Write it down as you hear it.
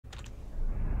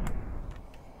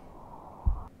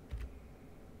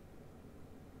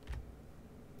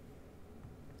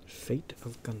Fate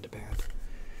of Gundabad.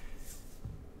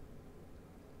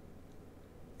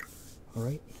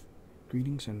 Alright,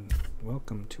 greetings and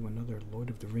welcome to another Lord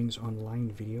of the Rings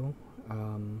online video.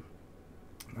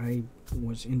 I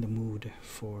was in the mood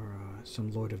for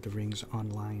some Lord of the Rings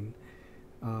online,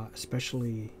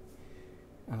 especially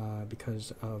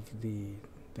because of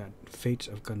that Fates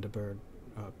of Gundabad,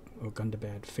 or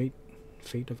Gundabad, Fate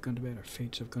of Gundabad, or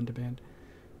Fates of Gundabad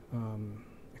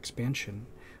expansion,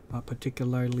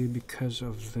 particularly because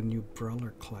of the new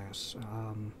Brawler class.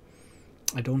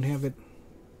 I don't have it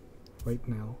right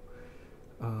now,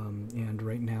 and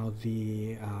right now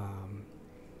the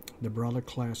Brawler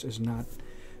class is not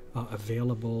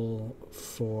available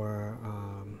for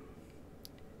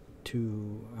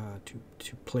to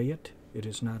play it. It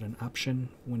is not an option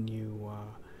when you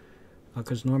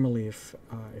because normally if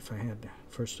I had,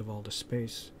 first of all, the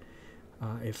space,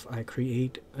 if I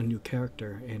create a new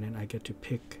character and then I get to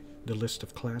pick the list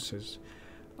of classes,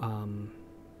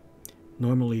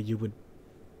 normally you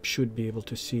should be able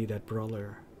to see that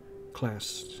Brawler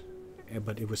class,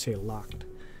 but it would say locked,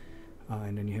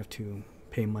 and then you have to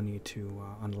pay money to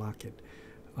unlock it.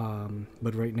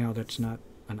 But right now that's not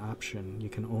an option. You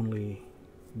can only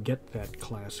get that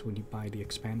class when you buy the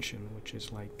expansion, which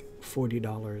is like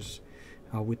 $40.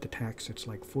 With the tax it's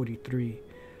like $43.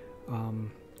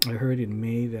 I heard in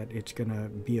May that it's gonna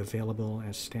be available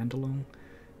as standalone,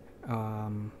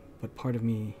 but part of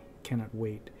me cannot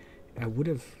wait. I would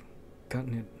have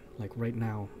gotten it like right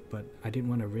now, but I didn't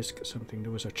want to risk something.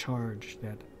 There was a charge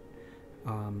that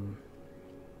I'll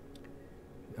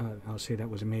say that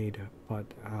was made,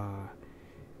 but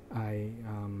I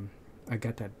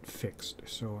got that fixed,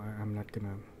 so I'm not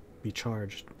gonna be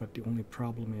charged. But the only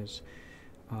problem is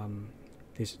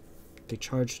they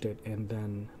charged it and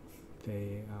then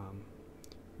they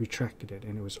retracted it,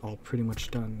 and it was all pretty much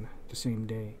done the same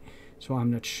day. So I'm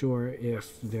not sure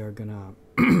if they're gonna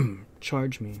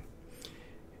charge me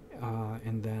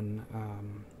and then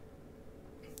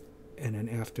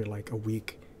after like a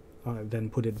week then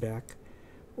put it back,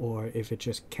 or if it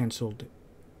just canceled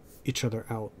each other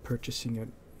out, purchasing it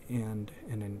and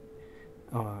then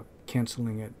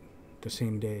canceling it the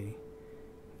same day.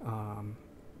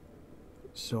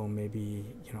 So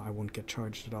maybe, you know, I won't get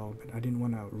charged at all, but I didn't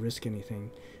want to risk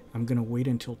anything. I'm gonna wait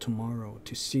until tomorrow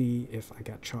to see if I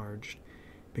got charged,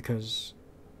 because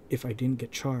if I didn't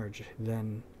get charged,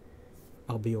 then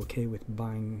I'll be okay with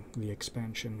buying the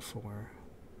expansion for,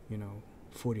 you know,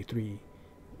 $43,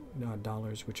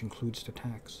 which includes the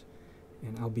tax,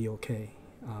 and I'll be okay.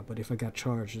 But if I got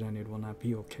charged, then it will not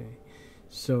be okay.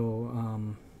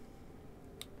 So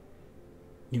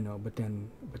you know, but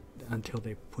until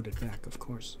they put it back, of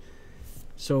course.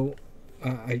 So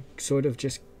I sort of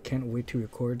just can't wait to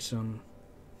record some.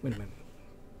 Wait a minute.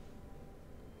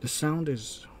 The sound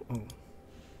is, oh,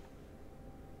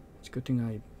 it's a good thing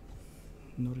I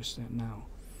noticed that now.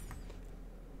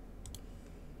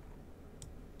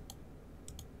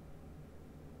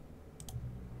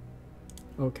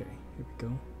 Okay, here we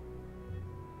go.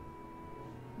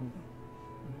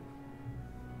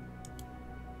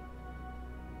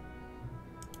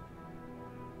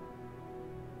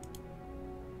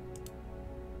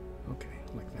 Okay,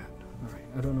 like that. Alright,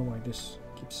 I don't know why this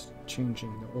keeps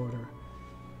changing the order.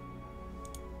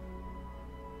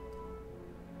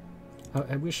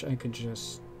 I wish I could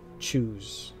just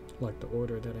choose like the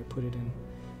order that I put it in.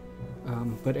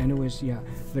 But anyways, yeah,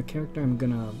 the character I'm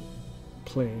gonna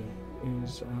play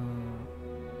is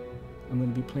I'm gonna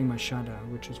be playing my Shada,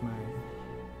 which is my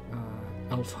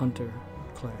elf hunter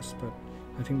class, but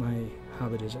I think my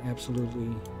hobbit is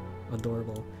absolutely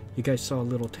adorable. You guys saw a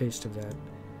little taste of that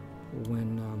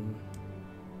when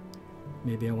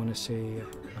maybe I want to say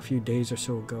a few days or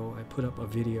so ago I put up a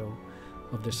video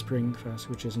of the Spring Fest,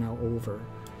 which is now over,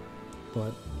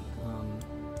 but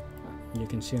you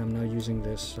can see I'm now using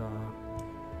this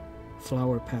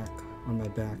flower pack on my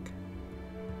back.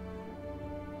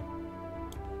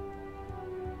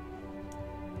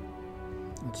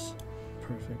 That's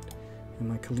perfect. And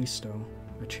my Callisto,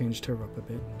 I changed her up a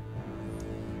bit.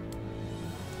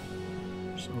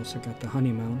 She's also got the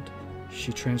honey mount.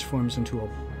 She transforms into a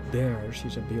bear.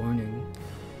 She's a Bjorning.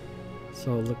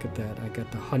 So look at that. I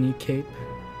got the honey cape,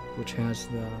 which has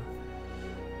the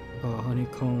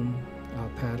honeycomb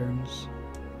patterns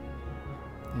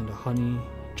and a honey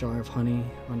jar of honey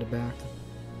on the back.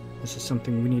 This is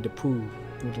something Winnie the Pooh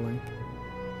would like.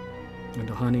 And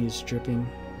the honey is dripping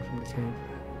from the cape.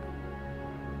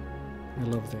 I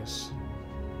love this.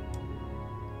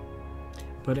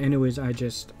 But anyways, I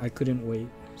couldn't wait.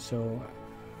 So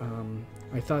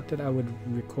I thought that I would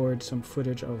record some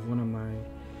footage of one of my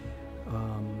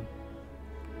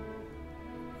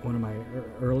one of my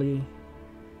early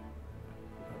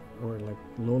or like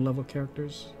low-level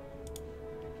characters.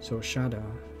 So Shada,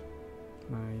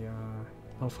 my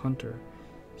elf hunter.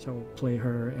 So I'll play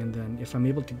her, and then if I'm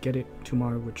able to get it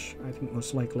tomorrow, which I think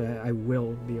most likely I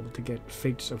will be able to get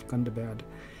Fates of Gundabad,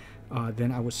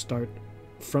 then I will start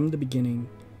from the beginning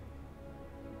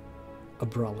a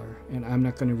brawler, and I'm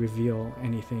not going to reveal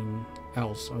anything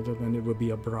else other than it will be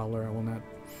a brawler. I will not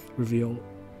reveal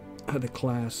the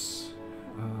class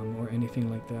or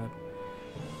anything like that.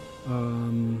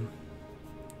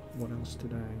 What else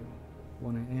did I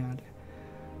want to add?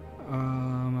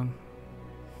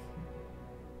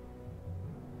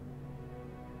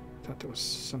 Thought there was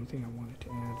something I wanted to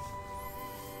add.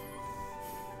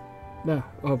 Yeah.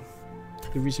 Oh,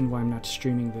 the reason why I'm not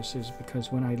streaming this is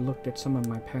because when I looked at some of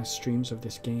my past streams of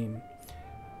this game,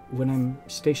 when I'm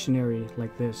stationary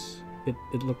like this,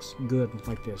 it looks good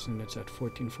like this, and it's at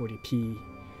 1440p.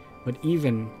 But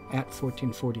even at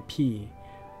 1440p,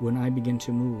 when I begin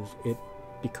to move, it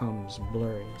becomes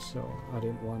blurry. So I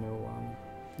didn't want to,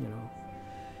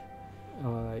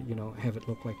 have it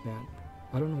look like that.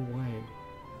 I don't know why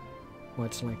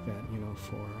it's like that,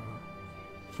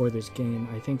 for this game.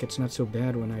 I think it's not so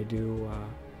bad when I do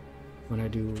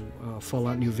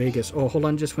Fallout New Vegas. Oh, hold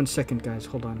on just 1 second, guys.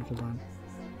 Hold on.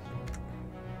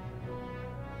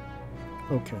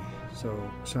 Okay,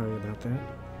 so sorry about that.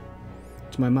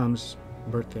 It's my mom's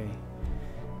birthday.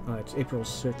 It's April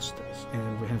 6th,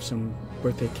 and we have some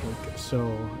birthday cake, so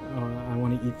I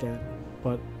want to eat that.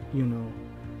 But,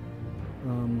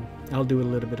 I'll do a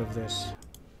little bit of this.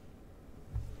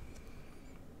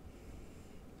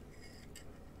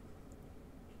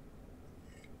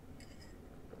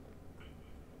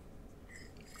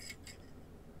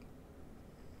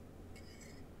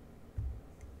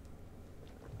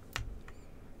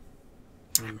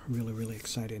 I'm really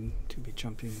excited to be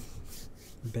jumping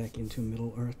back into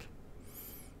Middle Earth.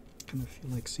 Kind of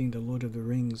feel like seeing the Lord of the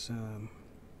Rings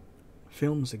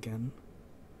films again.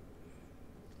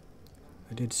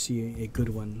 I did see a good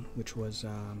one, which was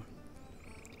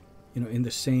in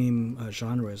the same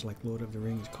genre as like Lord of the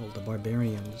Rings, called The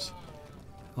Barbarians.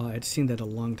 I'd seen that a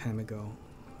long time ago.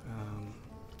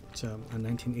 It's a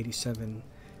 1987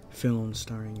 film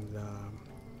starring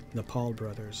the Paul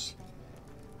brothers.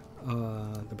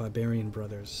 The Barbarian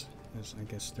Brothers, as I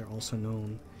guess they're also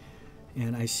known.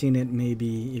 And I seen it maybe,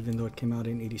 even though it came out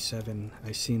in 87,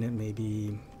 I seen it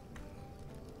maybe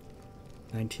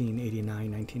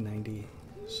 1989, 1990,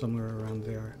 somewhere around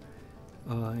there.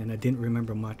 And I didn't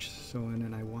remember much, and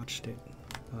then I watched it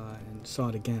and saw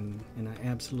it again, and I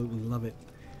absolutely love it.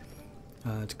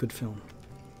 It's a good film.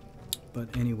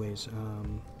 But anyways,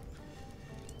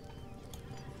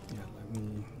 let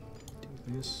me do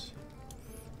this.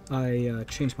 I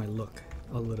changed my look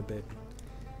a little bit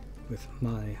with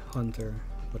my hunter,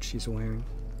 what she's wearing,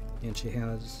 and she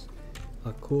has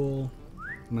a cool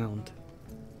mount,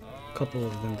 a couple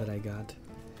of them that I got.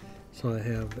 So I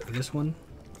have this one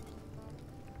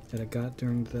that I got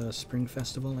during the Spring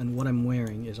Festival, and what I'm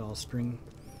wearing is all Spring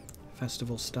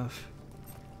Festival stuff.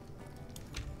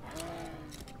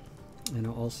 And I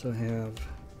also have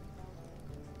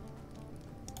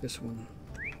this one.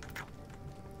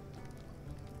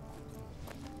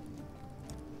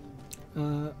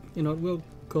 We'll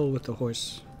go with the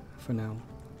horse for now.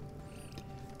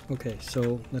 Okay,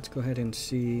 so let's go ahead and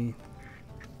see.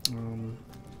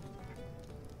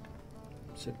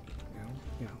 Is it now?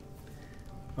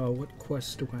 Yeah. What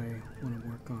quest do I want to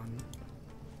work on?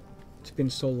 It's been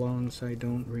so long, so I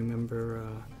don't remember.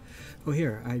 Oh,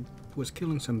 here, I was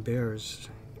killing some bears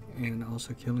and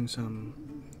also killing some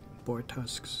boar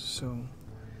tusks, so.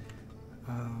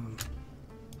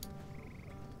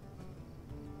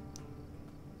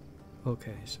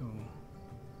 Okay, so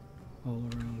all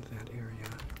around that area.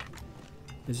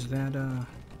 Is that,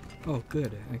 oh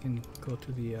good, I can go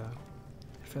to the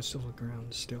festival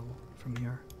grounds still from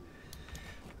here.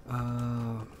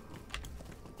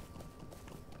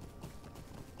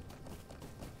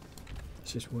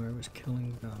 This is where I was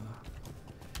killing the...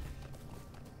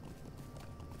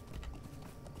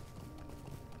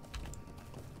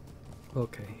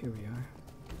 Okay, here we are.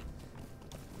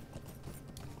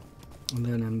 And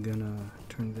then I'm gonna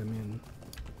turn them in.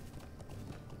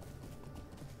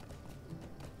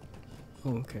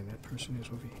 Oh, okay, that person is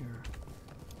over here.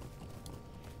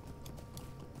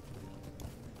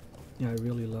 Yeah, I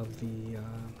really love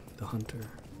the hunter.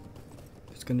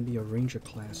 It's gonna be a ranger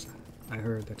class. I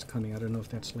heard that's coming. I don't know if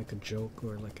that's like a joke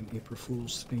or like an April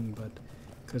Fool's thing, but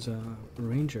because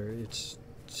ranger, it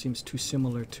seems too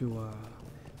similar to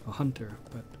a hunter.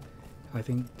 But I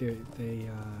think they're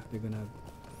gonna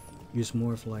use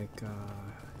more of like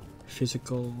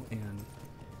physical and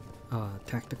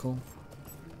tactical,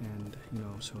 and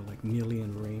so like melee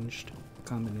and ranged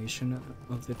combination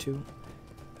of the two.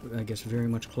 I guess very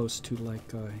much close to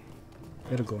like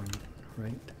Aragorn,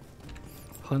 right?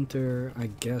 Hunter, I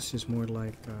guess, is more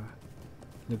like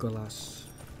Legolas,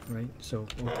 right? So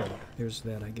okay, there's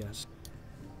that, I guess.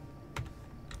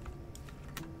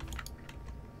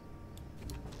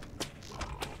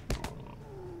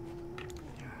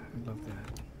 Yeah, I love that.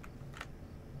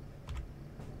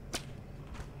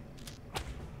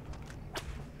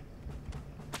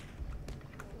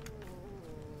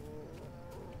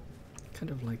 Kind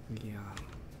of like the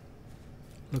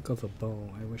look of a bow.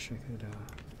 I wish I could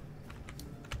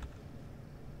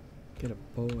get a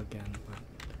bow again, but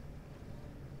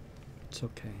it's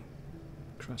okay.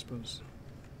 Crossbows,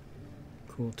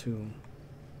 cool too.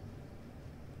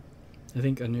 I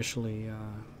think initially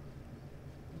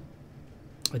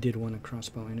I did want a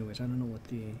crossbow anyways. I don't know what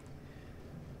the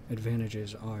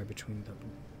advantages are between the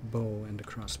bow and the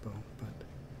crossbow, but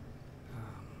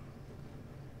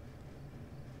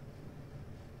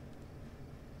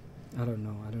I don't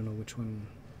know. I don't know which one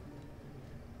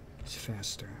is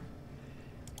faster.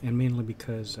 And mainly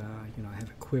because, I have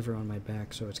a quiver on my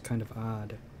back, so it's kind of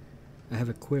odd. I have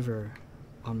a quiver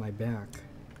on my back,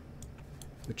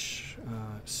 which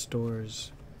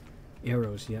stores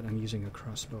arrows, yet I'm using a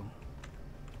crossbow.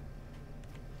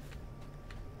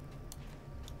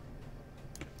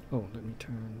 Oh, let me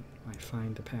turn my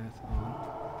find the path on.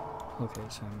 Okay,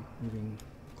 so I'm moving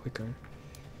quicker.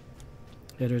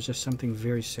 Yeah, there's just something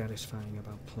very satisfying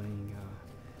about playing,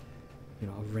 a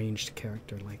ranged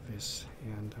character like this,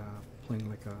 and playing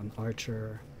like an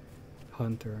archer,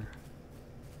 hunter.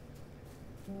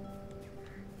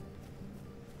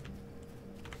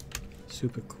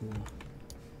 Super cool.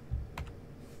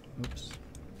 Oops.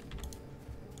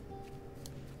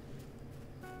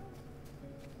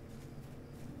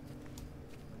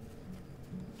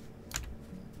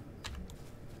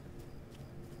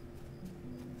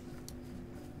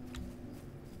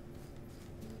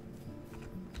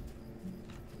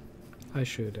 I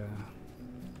should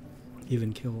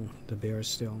even kill the bear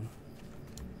still.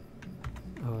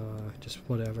 Just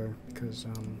whatever, because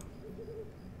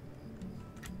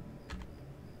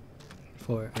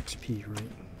for XP,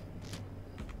 right?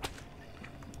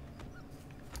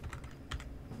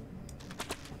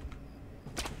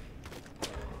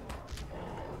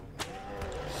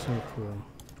 So cool.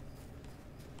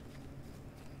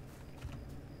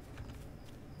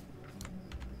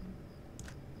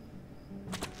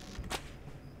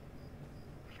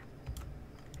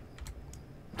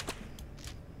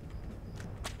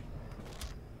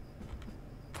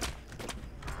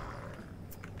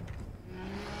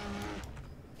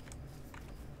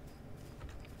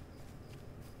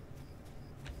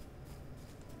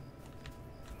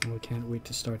 We can't wait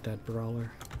to start that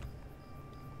brawler.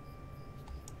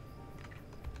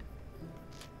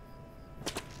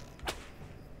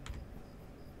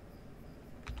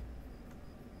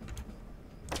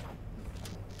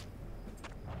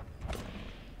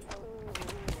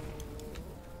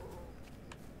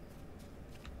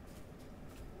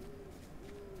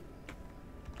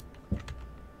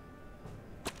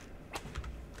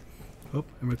 Oh,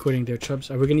 I'm recording their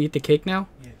chubs. Are we gonna eat the cake now?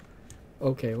 Yeah.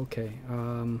 Okay, okay.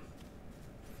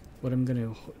 What I'm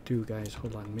gonna do, guys,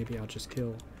 hold on. Maybe I'll just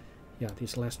kill,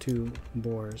 these last two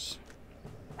boars.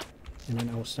 And then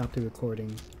I'll stop the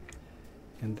recording.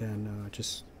 And then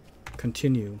just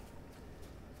continue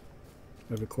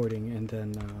the recording and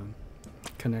then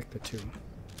connect the two.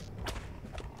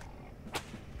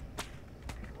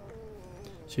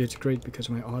 See, it's great because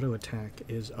my auto attack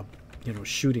is,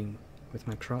 shooting with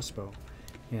my crossbow.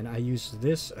 And I use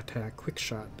this attack, quick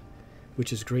shot,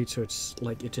 which is great, so it's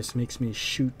like it just makes me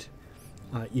shoot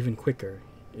even quicker.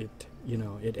 It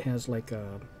has like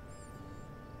a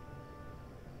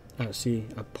a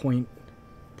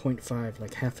 0.5,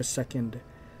 like half a second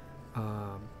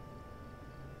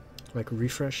like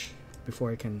refresh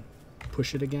before I can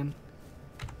push it again.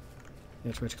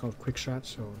 That's why it's called quick shot.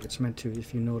 So it's meant to,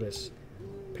 if you notice,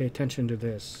 pay attention to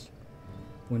this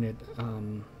when it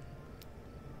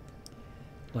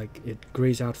like it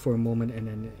grays out for a moment, and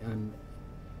then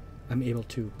I'm able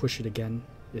to push it again.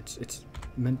 It's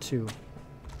meant to,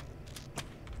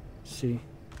 see,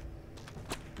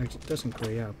 it doesn't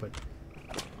gray out, but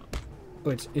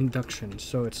it's induction,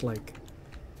 so it's like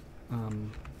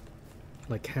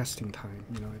casting time.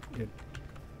 It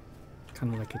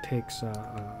kind of like it takes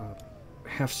a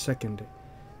half second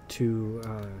to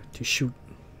shoot,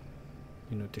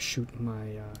 to shoot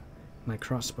my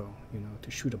crossbow,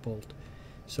 to shoot a bolt.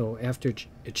 So after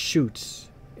it shoots,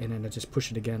 and then I just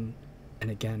push it again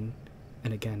and again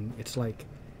and again. It's like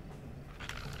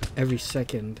every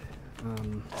second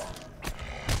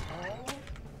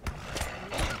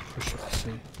push it,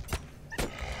 see?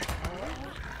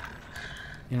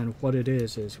 And what it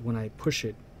is when I push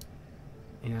it,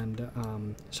 and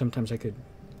sometimes I could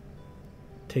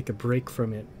take a break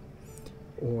from it,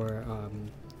 or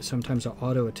sometimes an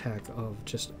auto attack of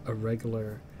just a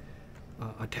regular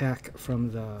attack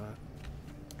from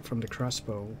the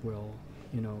crossbow will,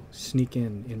 you know, sneak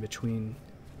in between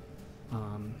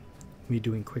me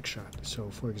doing quick shot. So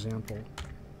for example,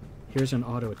 here's an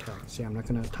auto attack. See, I'm not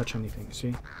gonna touch anything.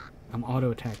 See, I'm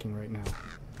auto attacking right now.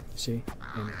 See,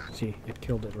 and see, it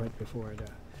killed it right before it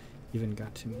even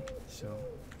got to me. So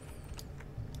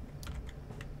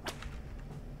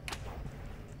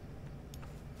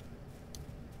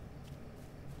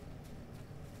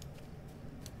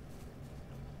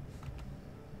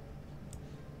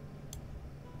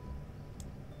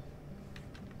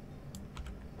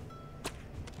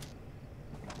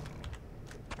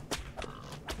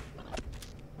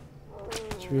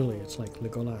really, it's like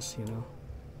Legolas, you know,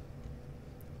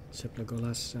 except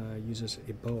Legolas uses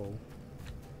a bow.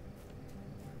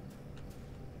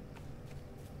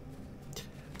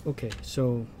 Okay,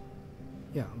 so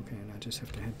yeah, okay, and I just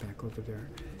have to head back over there.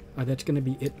 That's gonna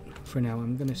be it for now.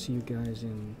 I'm gonna see you guys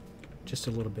in just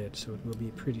a little bit, so it will be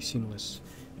pretty seamless,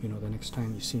 you know, the next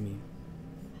time you see me.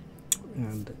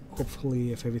 And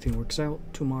hopefully, if everything works out,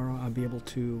 tomorrow I'll be able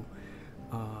to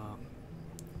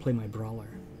play my brawler,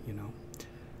 you know.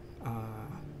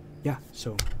 Yeah,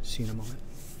 so see you in a moment.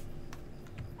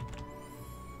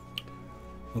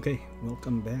 Okay,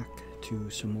 welcome back to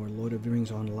some more Lord of the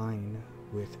Rings Online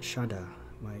with Shada,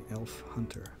 my elf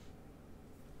hunter.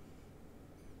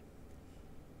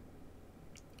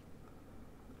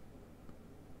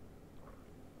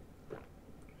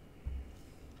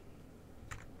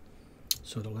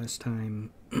 So the last time,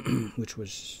 which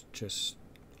was just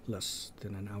less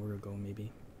than an hour ago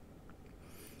maybe,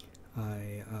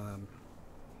 I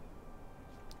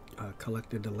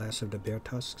collected the last of the bear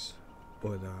tusks,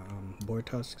 or the boar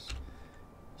tusks.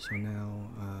 So now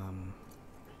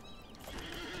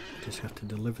just have to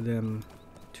deliver them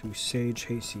to Sage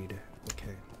Hayseed.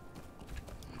 Okay.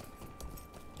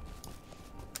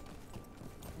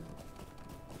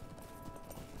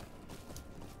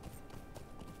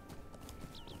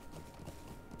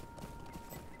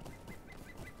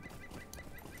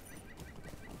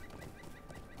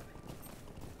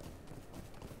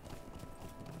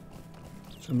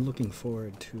 I'm looking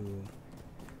forward to,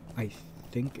 I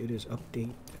think it is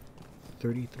update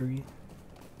 33.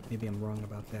 Maybe I'm wrong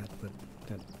about that, but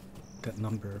that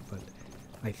number, but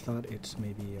I thought it's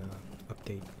maybe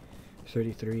update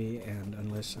 33, and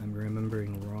unless I'm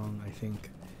remembering wrong, I think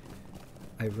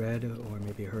I read or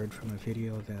maybe heard from a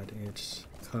video that it's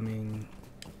coming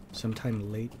sometime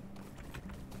late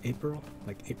April,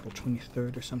 like April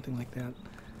 23rd or something like that.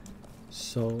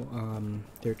 So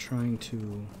they're trying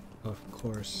to, of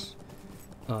course,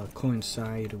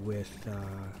 coincide with,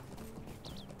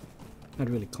 not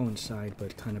really coincide,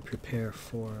 but kind of prepare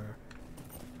for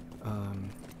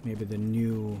maybe the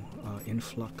new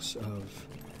influx of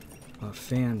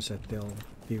fans that they'll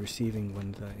be receiving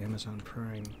when the Amazon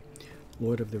Prime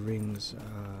Lord of the Rings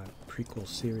prequel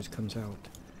series comes out.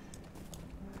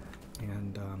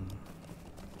 And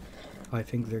I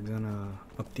think they're gonna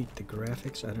update the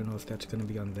graphics. I don't know if that's gonna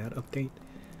be on that update,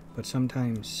 but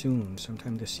sometime soon,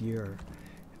 sometime this year,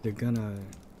 they're gonna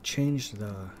change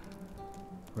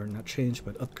or not change,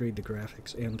 but upgrade the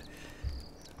graphics. And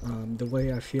the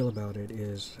way I feel about it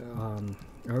is,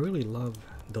 I really love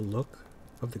the look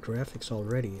of the graphics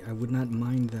already. I would not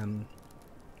mind them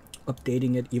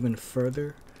updating it even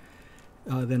further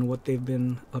than what they've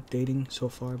been updating so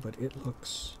far, but it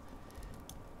looks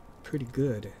pretty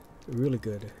good, really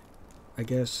good. I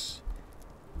guess,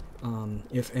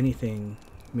 if anything,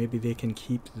 maybe they can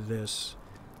keep this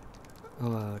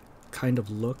kind of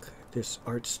look, this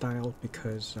art style,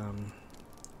 because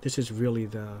this is really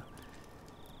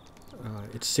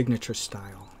its signature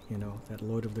style, you know, that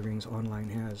Lord of the Rings Online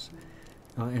has,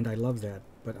 and I love that.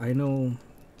 But I know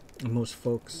most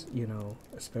folks, you know,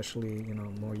 especially, you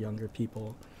know, more younger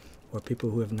people, or people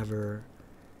who have never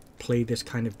played this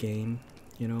kind of game,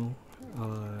 you know,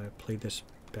 played this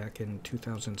back in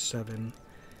 2007,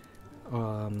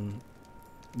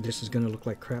 this is gonna look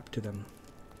like crap to them.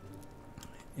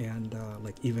 And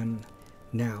like even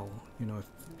now, you know, if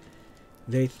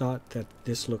they thought that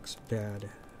this looks bad,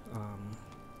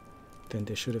 then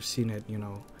they should have seen it, you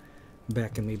know,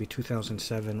 back in maybe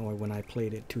 2007, or when I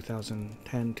played it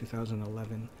 2010,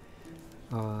 2011.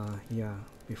 Yeah,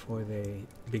 before they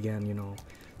began, you know,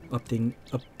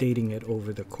 updating it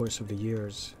over the course of the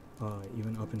years,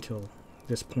 even up until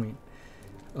this point.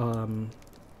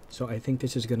 So I think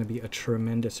this is going to be a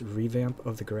tremendous revamp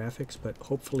of the graphics, but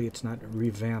hopefully it's not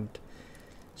revamped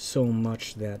so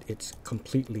much that it's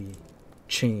completely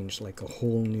changed, like a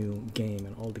whole new game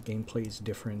and all the gameplay is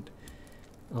different,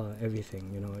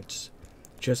 everything, you know. It's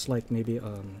just like maybe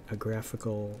a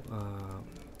graphical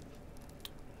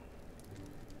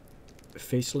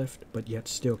facelift, but yet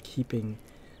still keeping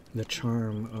the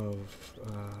charm of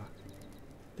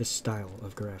this style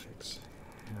of graphics.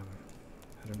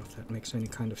 I don't know if that makes any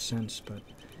kind of sense, but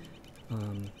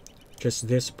just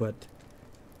this, but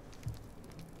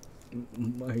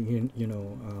you know,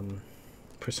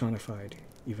 personified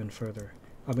even further.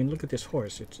 I mean, look at this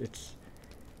horse. It's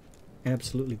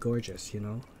absolutely gorgeous, you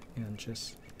know, and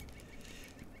just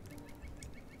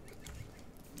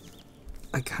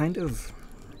I kind of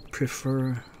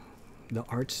prefer the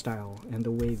art style and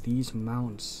the way these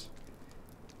mounts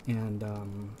and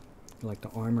like the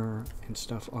armor and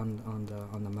stuff on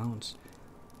the mounts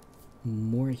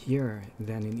more here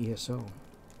than in ESO.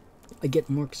 I get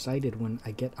more excited when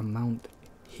I get a mount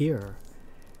here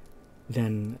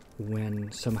than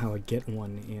when somehow I get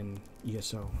one in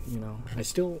ESO, you know. I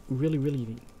still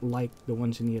really like the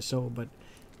ones in ESO, but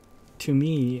to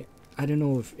me, I don't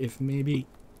know if maybe,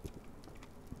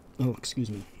 oh, excuse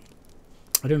me,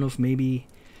 I don't know if maybe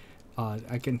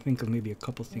I can think of maybe a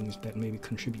couple things that maybe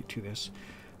contribute to this.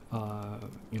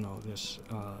 You know, this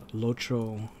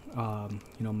LoTRO,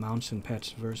 you know, mounts and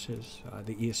pets versus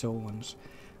the ESO ones.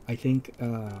 I think,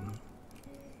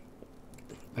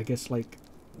 I guess, like,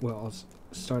 well, I'll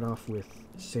start off with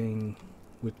saying,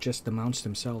 with just the mounts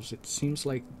themselves, it seems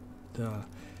like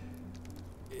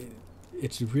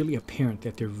it's really apparent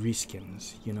that they're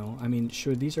reskins, you know. I mean,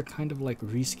 sure, these are kind of like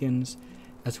reskins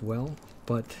as well,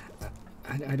 but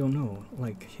I don't know.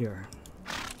 Like, here,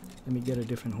 let me get a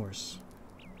different horse.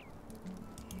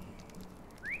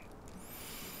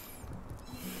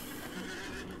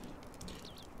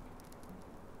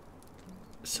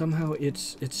 Somehow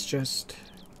it's just,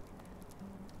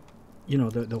 you know,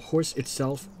 the horse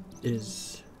itself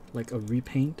is like a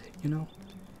repaint, you know.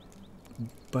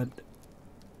 But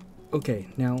okay,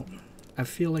 now I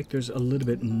feel like there's a little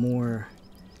bit more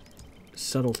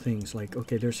subtle things, like,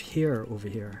 okay, there's hair over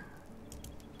here.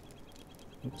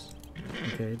 Oops.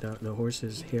 Okay, the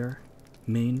horse's hair,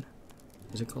 mane.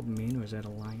 Is it called mane or is that a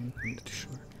lion? I'm not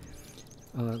sure.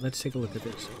 Let's take a look at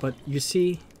this. But you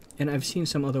see, and I've seen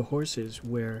some other horses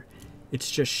where it's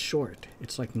just short.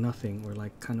 It's like nothing, or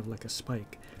like kind of like a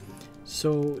spike.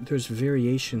 So there's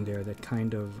variation there that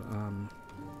kind of,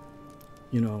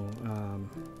 you know,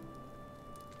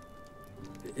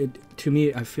 to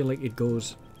me, I feel like it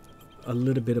goes a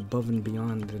little bit above and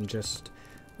beyond than just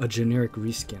a generic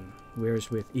reskin. Whereas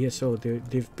with ESO,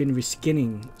 they've been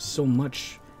reskinning so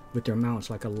much with their mounts,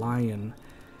 like a lion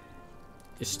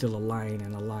is still a lion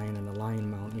and a lion and a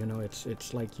lion mount, you know.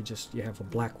 It's like you have a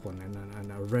black one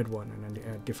and a red one and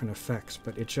then different effects,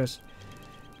 but it's just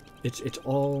it's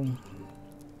all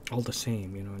the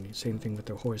same, you know. And the same thing with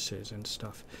the horses and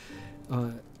stuff.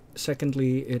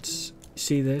 Secondly, it's,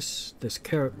 see this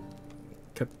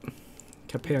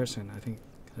caparison, I think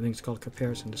it's called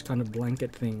caparison, this kind of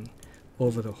blanket thing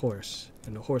over the horse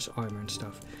and the horse armor and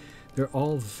stuff. They're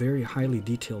all very highly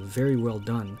detailed, very well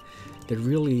done. That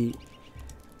really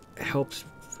helps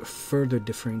further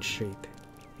differentiate,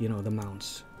 you know, the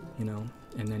mounts, you know.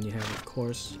 And then you have, of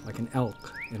course, like an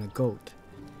elk and a goat,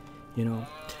 you know.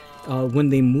 When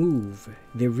they move,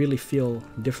 they really feel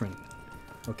different.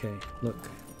 Okay, look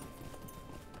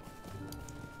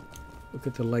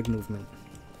at the leg movement.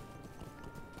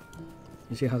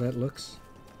 You see how that looks?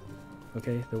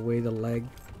 Okay, the way the leg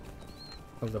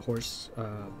of the horse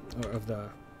or of the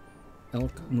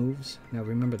elk moves. Now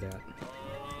remember that.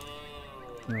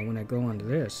 Now when I go onto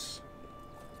this,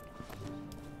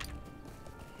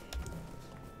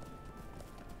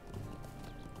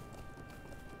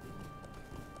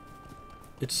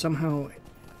 it somehow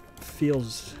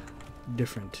feels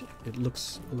different. It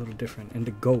looks a little different, and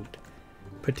the goat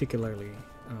particularly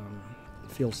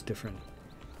feels different,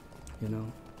 you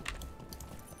know.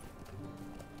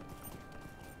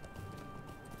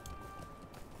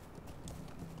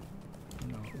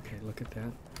 Okay, look at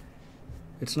that.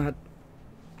 It's not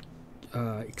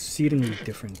exceedingly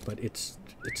different, but it's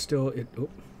still, it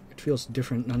feels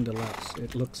different nonetheless.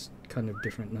 It looks kind of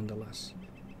different nonetheless.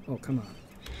 Oh, come on.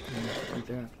 Like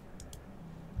that.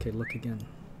 Okay, look again.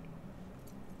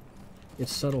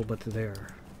 It's subtle, but there.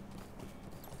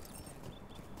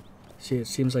 See, it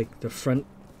seems like the front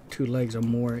two legs are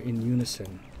more in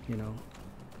unison, you know.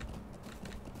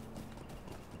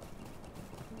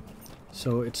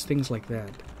 So it's things like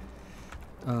that.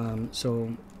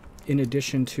 So in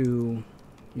addition to,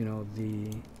 you know,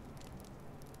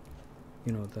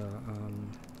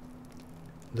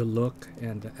 the look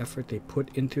and the effort they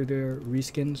put into their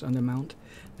reskins on the mount,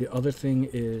 the other thing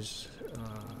is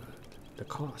the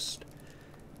cost.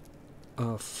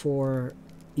 For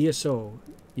ESO,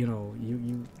 you know,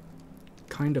 you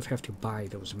kind of have to buy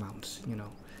those mounts. You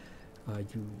know,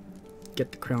 you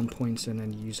get the crown points and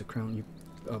then you use the crown. You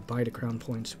buy the crown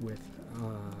points with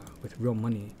real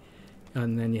money,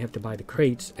 and then you have to buy the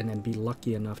crates and then be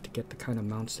lucky enough to get the kind of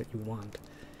mounts that you want,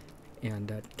 and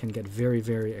that can get very,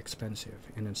 very expensive.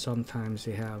 And then sometimes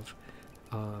they have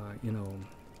you know,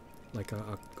 like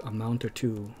a mount or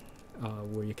two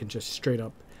where you can just straight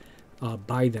up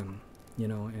buy them, you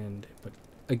know. And but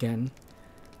again,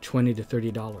 $20 to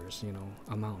 $30, you know,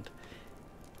 a mount.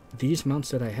 These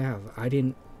mounts that I have, I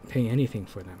didn't pay anything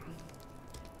for them.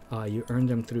 You earn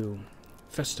them through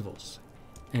festivals,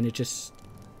 and you just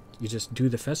do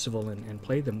the festival and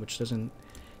play them, which doesn't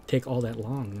take all that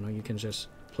long. You know, you can just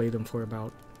play them for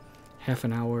about half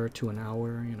an hour to an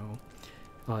hour. You know,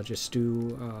 just do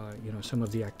you know, some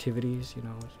of the activities. You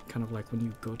know, kind of like when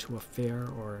you go to a fair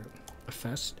or a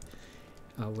fest,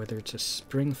 whether it's a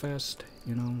spring fest,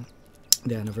 you know,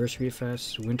 the anniversary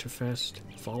fest, winter fest,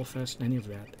 fall fest, any of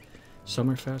that,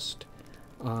 summer fest,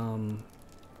 and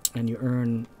you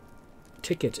earn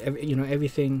tickets. You know,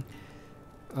 everything.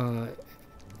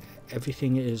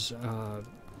 Everything is,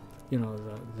 you know,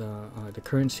 the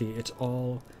currency. It's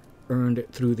all earned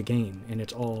through the game, and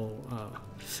it's all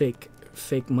fake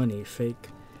money,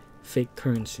 fake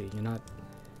currency. You're not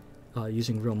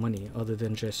using real money, other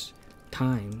than just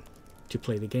time to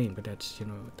play the game. But that's, you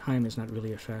know, time is not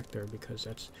really a factor, because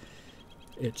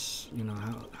it's you know,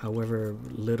 however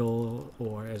little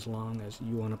or as long as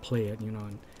you want to play it, you know.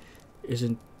 And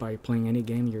isn't by playing any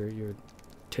game you're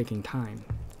taking time.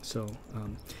 So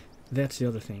that's the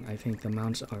other thing. I think the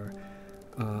mounts are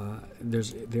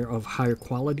they're of higher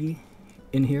quality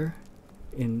in here,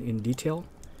 in detail,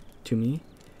 to me.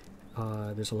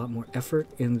 There's a lot more effort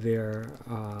in their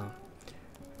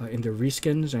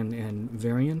reskins and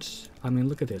variants. I mean,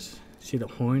 look at this. See the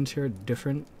horns here,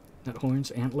 different, not horns,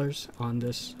 antlers on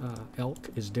this elk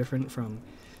is different from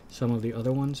some of the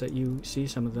other ones that you see.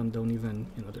 Some of them don't even,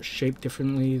 you know, they're shaped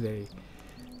differently. They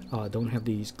don't have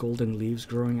these golden leaves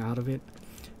growing out of it.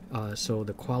 So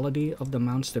the quality of the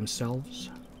mounts themselves,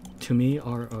 to me,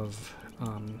 are of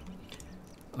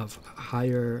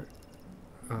higher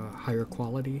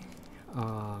quality.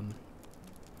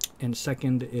 And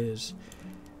second is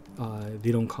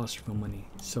they don't cost real money.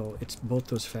 So it's both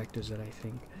those factors that I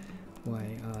think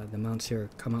why the mounts here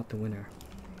come out the winner.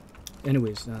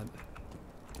 Anyways,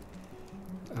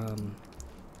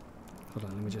 hold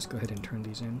on, let me just go ahead and turn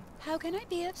these in. How can I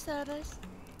be of service?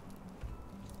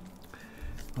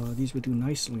 These would do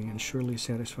nicely and surely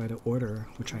satisfy the order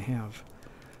which I have.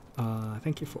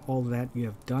 Thank you for all that you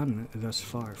have done thus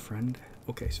far, friend.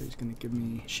 Okay, so she's gonna give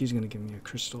me a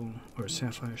crystal or a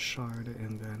sapphire shard,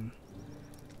 and then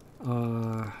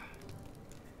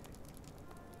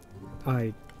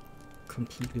I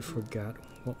completely forgot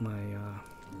what my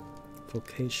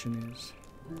vocation is.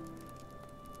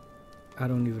 I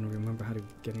don't even remember how to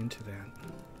get into that.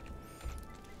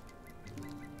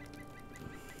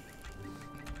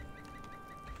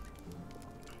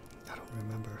 I don't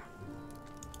remember.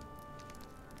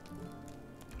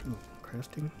 Oh,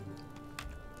 crafting?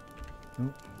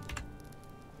 No.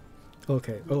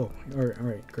 Okay. Oh,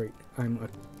 alright, great. I'm a...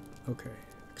 Okay.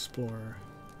 Explorer.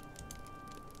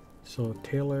 So,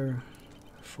 Tailor,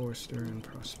 Forester, and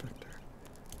Prospector.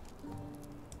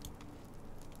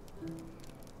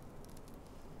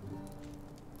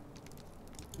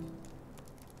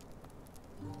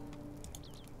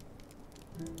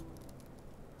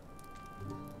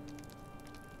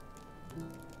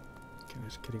 Okay,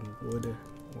 just getting wood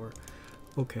or...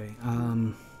 Okay,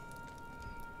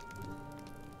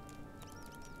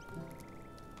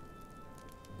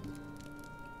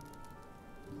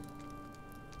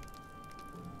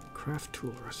 craft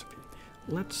tool recipe.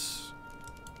 Let's...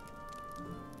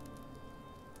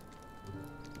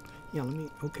 Yeah, let me...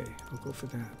 Okay, I'll go for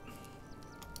that.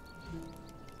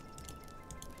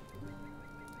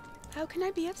 How can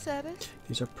I be of service?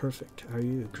 These are perfect. Are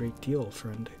you a great deal,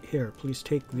 friend? Here, please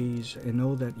take these and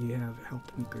know that you have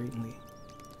helped me greatly.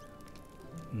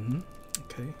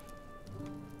 Okay.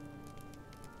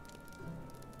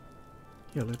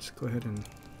 Yeah, let's go ahead and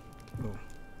do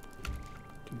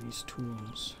these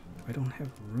tools. I don't have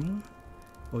room?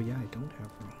 Oh yeah, I don't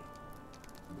have room.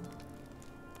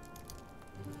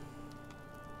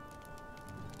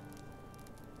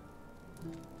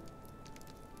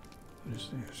 What is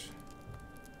this?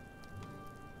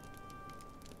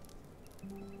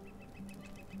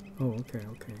 Oh, okay,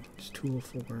 okay. It's tool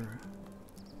for an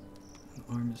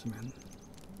armsman.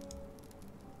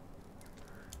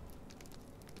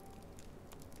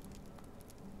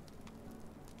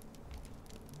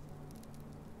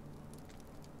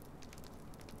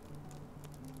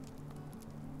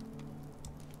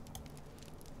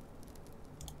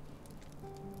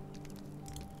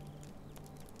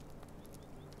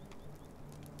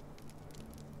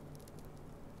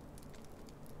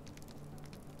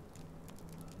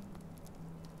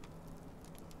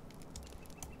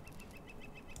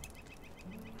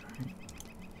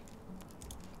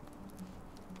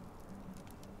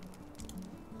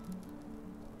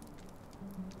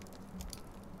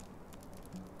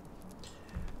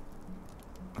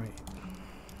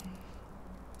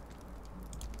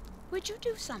 Would you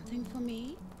do something for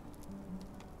me?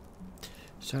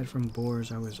 Aside from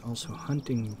boars, I was also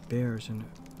hunting bears and...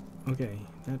 Okay,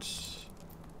 that's...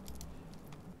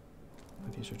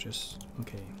 Oh, these are just...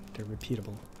 Okay, they're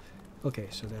repeatable. Okay,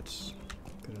 so that's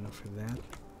good enough for that.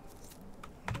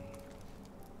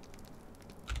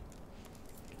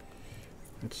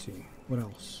 Let's see, what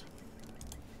else?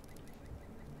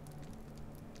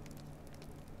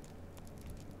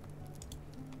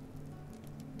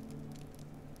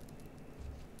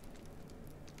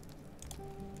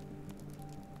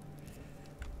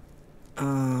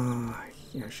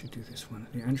 Yeah, I should do this one.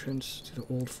 The entrance to the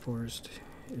old forest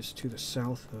is to the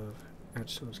south of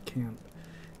ESO's camp.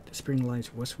 The spring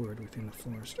lies westward within the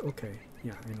forest. Okay,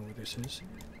 yeah, I know where this is.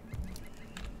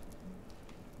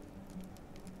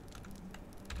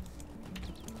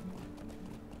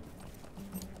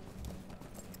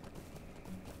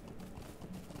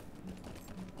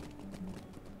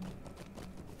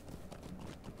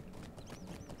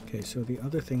 Okay, so the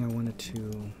other thing I wanted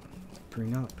to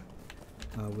bring up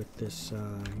with this,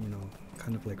 you know,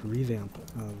 kind of like revamp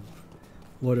of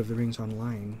Lord of the Rings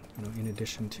Online, you know, in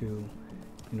addition to,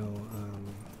 you know,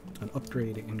 an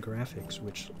upgrade in graphics,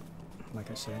 which, like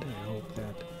I said, I hope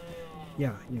that,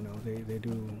 yeah, you know, they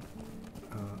do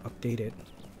update it,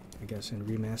 I guess, and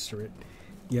remaster it,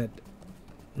 yet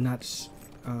not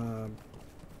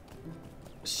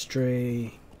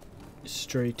stray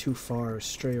too far,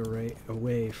 stray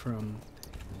away from,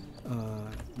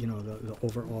 you know, the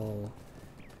overall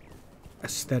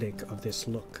aesthetic of this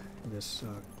look, this,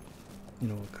 you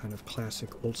know, kind of classic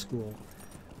old school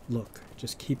look.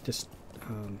 Just keep this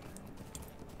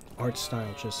art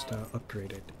style just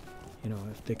upgraded, you know,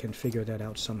 if they can figure that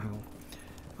out somehow.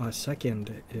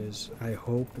 Second is, I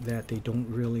hope that they don't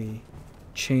really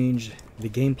change the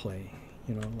gameplay,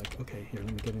 you know, like, okay, here,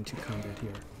 let me get into combat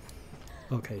here.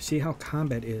 Okay, see how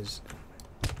combat is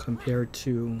compared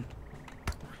to,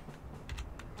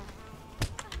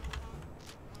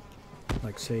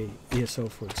 like, say, ESO,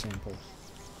 for example,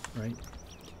 right?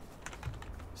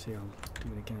 See, I'll do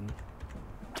it again.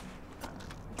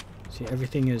 See,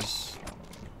 everything is,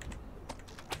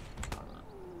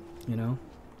 you know?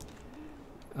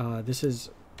 This is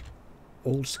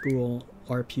old school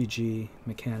RPG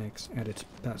mechanics at its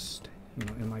best, you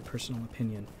know, in my personal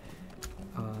opinion.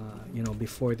 You know,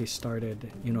 before they started,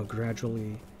 you know,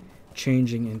 gradually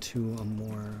changing into a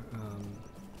more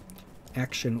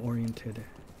action-oriented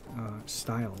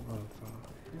style of,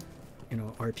 you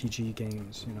know, RPG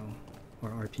games, you know, or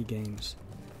RP games,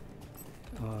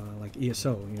 like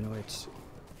ESO. You know,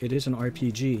 it is an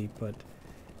RPG, but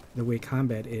the way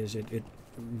combat is, it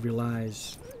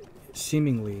relies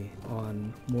seemingly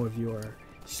on more of your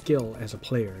skill as a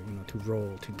player. You know, to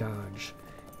roll, to dodge,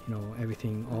 you know,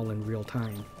 everything all in real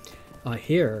time.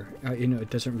 Here, you know, it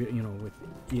doesn't, you know, with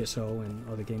ESO and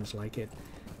other games like it,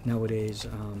 nowadays,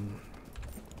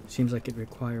 seems like it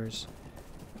requires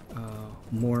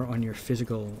more on your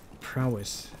physical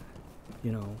prowess,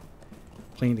 you know,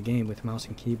 playing the game with mouse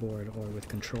and keyboard or with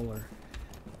controller,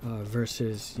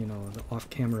 versus, you know, the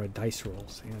off-camera dice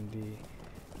rolls and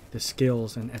the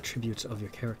skills and attributes of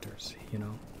your characters, you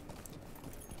know.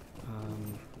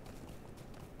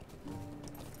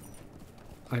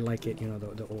 I like it, you know,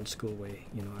 the old school way,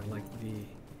 you know. I like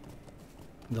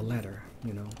the latter,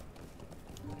 you know.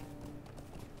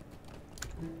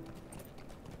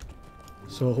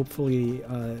 So hopefully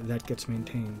that gets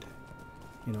maintained,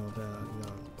 you know, the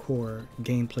core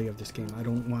gameplay of this game. I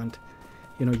don't want,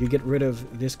 you know, you get rid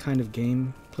of this kind of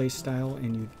gameplay style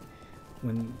and you,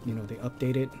 when, you know, they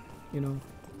update it, you know,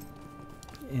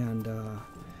 and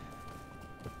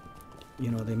you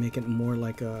know, they make it more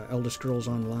like Elder Scrolls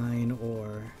Online,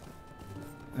 or,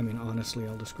 I mean, honestly,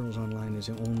 Elder Scrolls Online is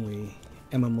the only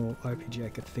MMORPG I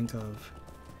could think of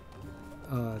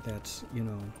that's, you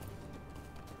know,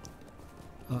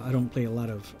 I don't play a lot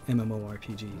of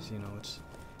MMORPGs. You know, it's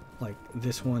like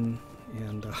this one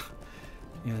and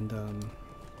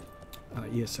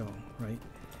ESO, right?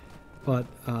 But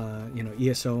you know,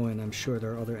 ESO, and I'm sure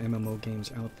there are other MMO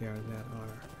games out there that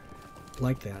are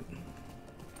like that,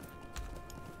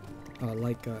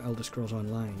 like Elder Scrolls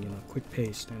Online. You know,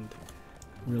 quick-paced and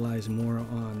relies more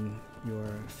on your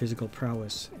physical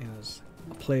prowess as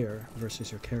a player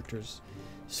versus your character's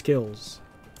skills.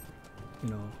 You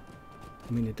know,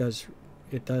 I mean, it does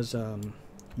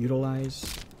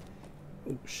utilize.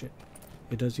 Oh shit!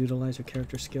 It does utilize your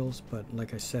character skills, but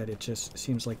like I said, it just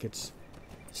seems like its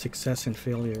success and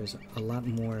failure is a lot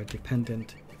more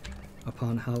dependent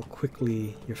upon how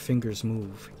quickly your fingers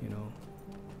move. You know,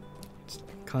 it's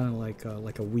kind of like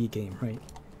a Wii game, right?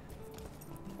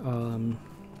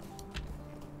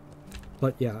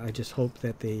 But yeah, I just hope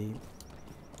that they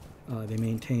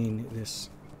maintain this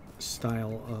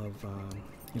style of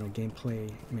you know,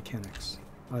 gameplay mechanics.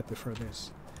 I prefer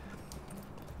this.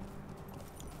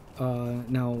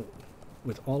 Now,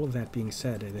 with all of that being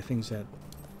said, the things that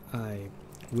I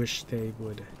wish they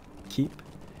would keep,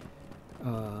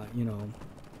 you know,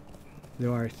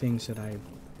 there are things that I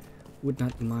would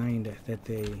not mind that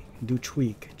they do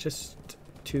tweak, just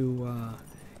to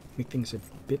make things a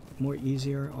bit more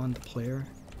easier on the player,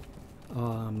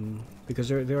 because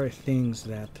there are things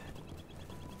that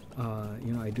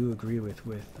you know, I do agree with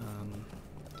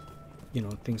you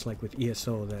know, things like with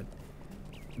ESO, that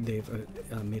they've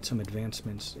made some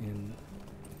advancements in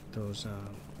those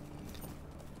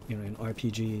you know, in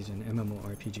RPGs and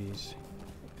MMORPGs,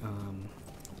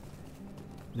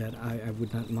 that I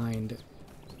would not mind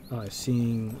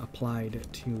seeing applied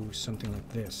to something like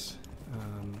this.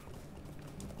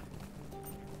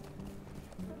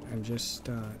 I'm just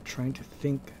trying to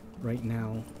think right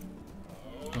now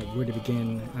where to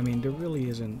begin. I mean, there really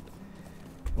isn't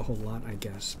a whole lot, I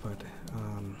guess, but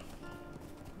I'm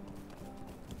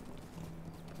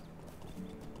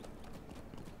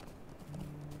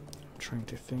trying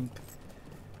to think.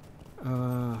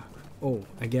 Oh,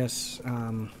 I guess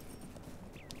I'm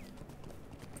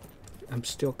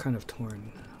still kind of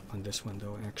torn on this one,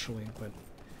 though, actually, but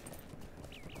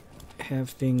have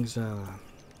things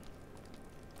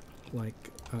like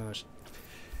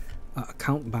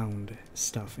account bound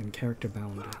stuff and character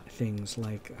bound things,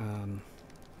 like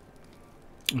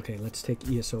okay, let's take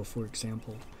ESO for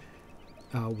example.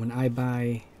 When I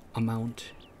buy a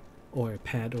mount or a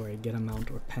pet, or I get a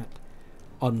mount or pet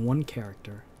on one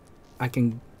character, I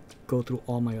can go through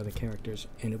all my other characters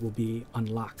and it will be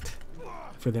unlocked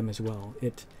for them as well.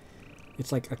 It's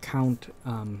like account,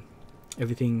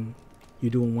 everything you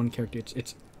do on one character,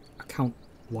 it's account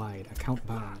wide, account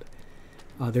bound.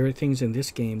 There are things in this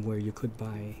game where you could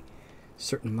buy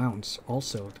certain mounts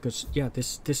also, because yeah,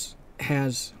 this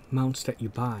has mounts that you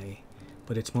buy,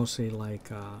 but it's mostly like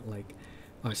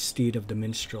a steed of the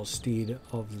minstrel, steed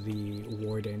of the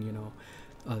warden, you know,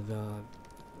 the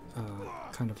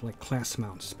kind of like class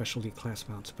mounts, specialty class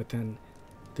mounts. But then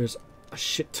there's a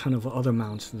shit ton of other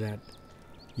mounts that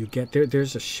you get.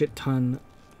 There's a shit ton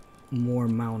more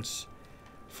mounts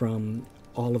from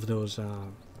all of those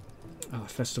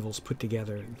festivals put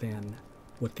together than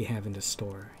what they have in the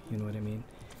store, you know what I mean?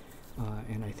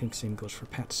 And I think same goes for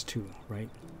pets too, right?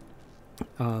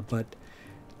 But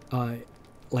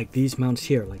like these mounts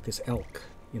here, like this elk,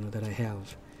 you know, that I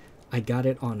have, I got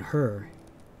it on her.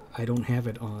 I don't have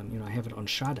it on, you know, I have it on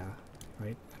Shada,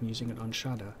 right? I'm using it on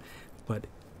Shada, but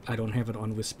I don't have it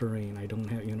on Whisperain. I don't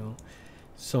have, you know.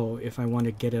 So if I want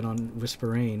to get it on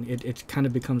Whisperain, it kind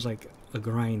of becomes like a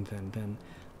grind then. Then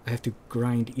I have to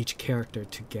grind each character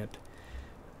to get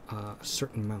a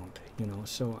certain mount, you know.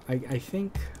 So I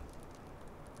think,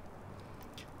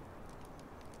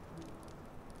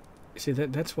 see,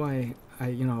 that's why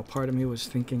you know, part of me was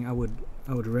thinking I would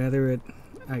rather it,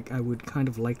 I would kind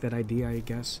of like that idea, I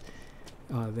guess,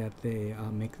 that they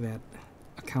make that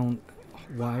account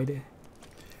wide.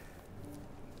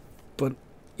 But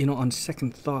you know, on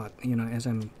second thought, you know, as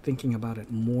I'm thinking about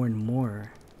it more and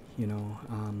more, you know,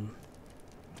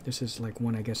 this is like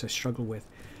one I guess I struggle with.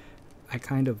 I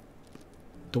kind of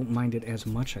don't mind it as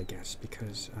much, I guess,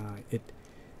 because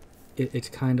it's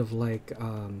kind of like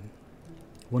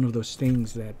one of those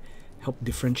things that help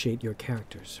differentiate your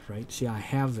characters, right? See, I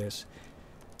have this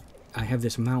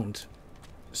mount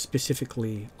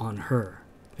specifically on her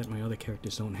that my other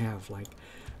characters don't have, like,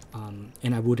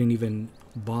 and I wouldn't even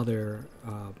bother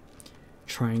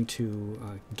trying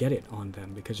to get it on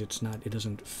them, because it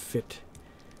doesn't fit,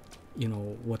 you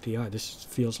know, what they are. This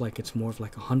feels like it's more of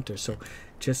like a hunter. So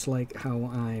just like how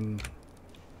I'm,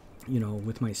 you know,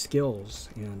 with my skills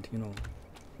and, you know,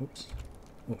 oops,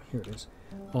 oh, here it is.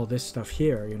 all this stuff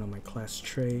here, you know, my class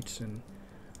traits and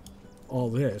all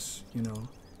this, you know,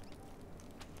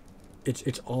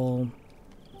 it's all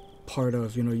part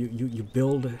of, you know, you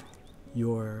build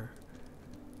your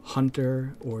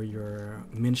hunter or your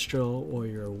minstrel or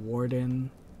your warden,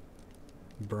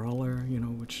 brawler, you know,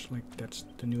 which, like, that's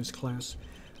the newest class.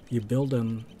 You build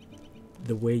them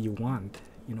the way you want,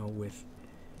 you know, with,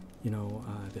 you know,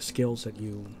 the skills that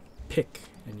you pick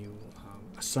and you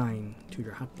assign to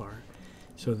your hotbar.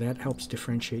 So that helps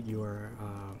differentiate your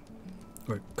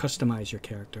or customize your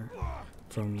character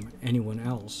from anyone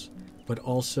else, but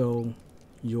also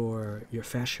your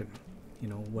fashion, you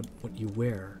know, what you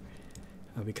wear,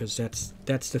 because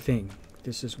that's the thing.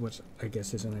 This is what I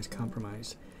guess is a nice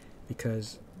compromise,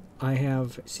 because I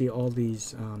have all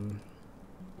these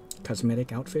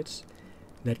cosmetic outfits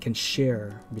that can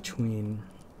share between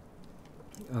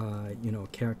you know,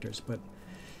 characters, but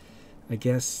I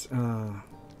guess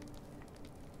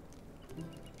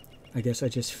I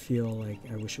just feel like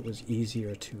I wish it was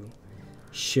easier to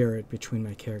share it between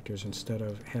my characters instead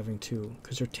of having to,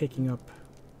 because they're taking up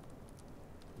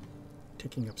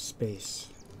space.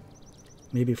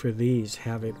 Maybe for these,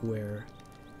 have it where,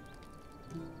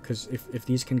 because if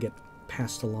these can get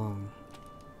passed along,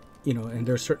 you know, and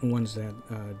there are certain ones that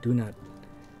do not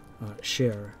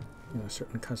share, you know,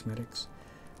 certain cosmetics.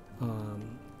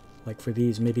 Like for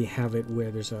these, maybe have it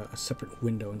where there's a separate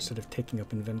window instead of taking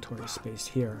up inventory space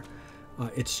here.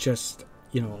 It's just,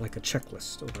 you know, like a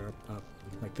checklist, or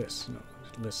like this, you know,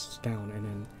 lists down, and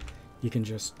then you can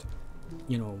just,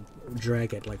 you know,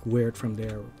 drag it, like wear it from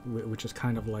there, which is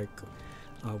kind of like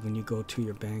when you go to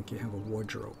your bank, you have a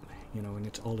wardrobe, you know, and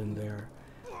it's all in there.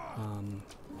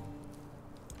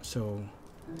 So,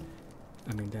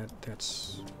 I mean,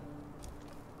 that's,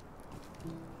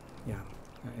 yeah,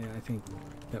 I think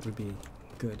that would be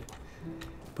good.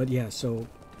 But yeah, so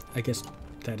I guess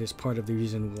that is part of the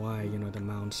reason why, you know, the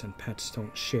mounts and pets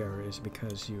don't share, is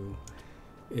because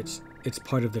it's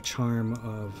part of the charm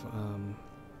of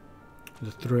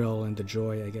the thrill and the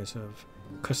joy, I guess, of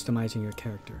customizing your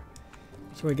character.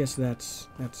 So I guess that's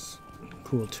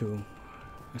cool too,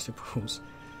 I suppose.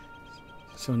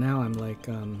 So now I'm like,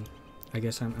 I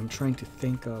guess I'm trying to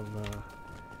think of,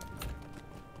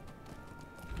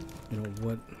 you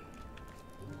know,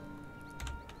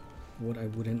 what I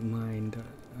wouldn't mind,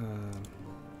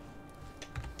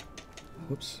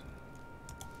 whoops,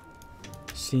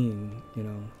 seeing, you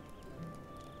know.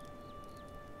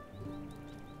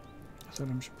 I thought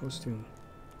I'm supposed to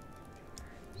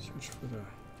search for the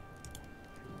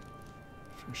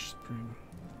fresh spring.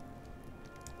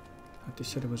 I thought they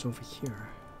said it was over here.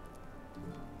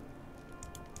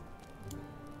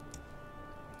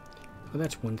 Well,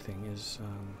 that's one thing, is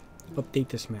update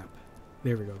this map.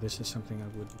 There we go. This is something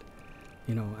I would,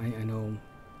 you know, I know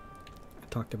I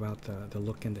talked about the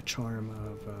look and the charm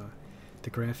of the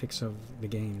graphics of the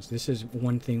games. This is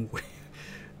one thing,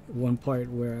 one part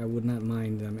where I would not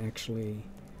mind them actually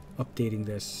updating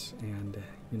this, and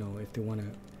you know, if they want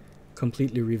to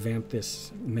completely revamp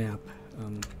this map,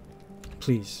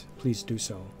 please do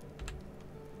so.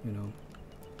 You know,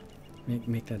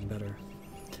 make that better.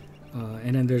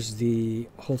 And then there's the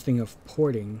whole thing of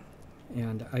porting,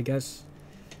 and I guess,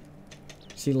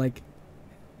 see, like,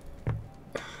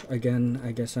 again,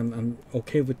 I guess I'm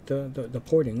okay with the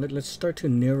porting. Let's start to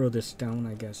narrow this down,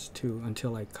 I guess, too,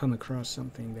 until I come across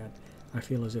something that I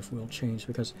feel as if will change.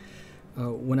 Because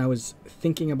when I was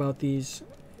thinking about these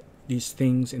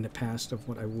things in the past of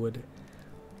what I would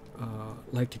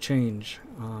like to change,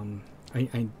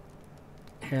 I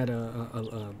had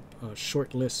a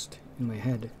short list in my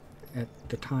head at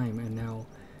the time, and now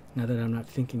that I'm not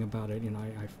thinking about it, you know,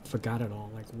 I forgot it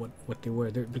all, like what they were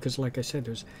there, because like I said,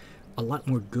 there's a lot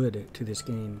more good to this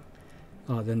game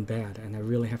than bad, and I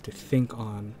really have to think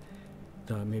on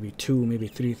the maybe 2, maybe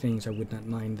 3 things I would not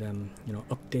mind them, you know,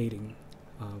 updating.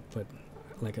 But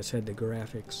like I said, the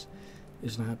graphics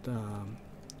is not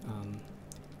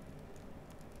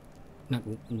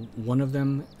one of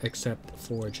them, except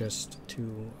for just to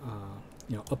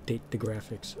you know, update the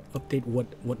graphics, update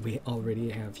what we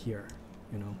already have here,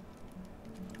 you know.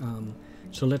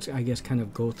 So let's, I guess, kind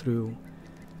of go through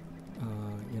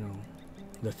you know,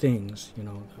 the things, you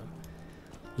know,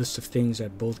 the list of things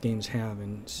that both games have,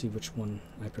 and see which one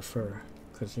I prefer.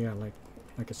 Because yeah, like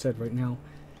I said, right now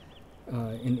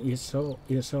in ESO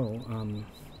you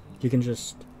can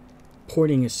just,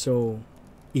 porting is so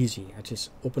easy. I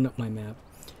just open up my map,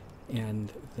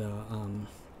 and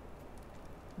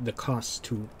the cost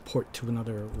to port to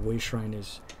another way shrine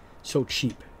is so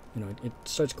cheap. You know, it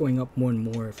starts going up more and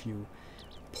more if you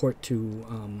port to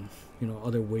you know,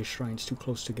 other way shrines too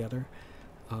close together.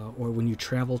 or when you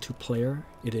travel to player,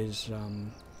 it is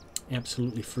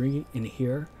absolutely free. In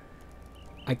here,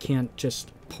 I can't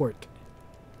just port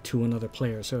to another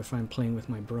player. So if I'm playing with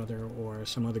my brother or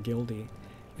some other guildie,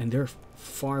 and they're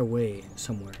far away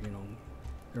somewhere, you know,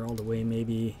 they're all the way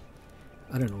maybe,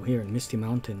 I don't know, here in Misty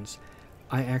Mountains,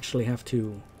 I actually have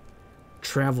to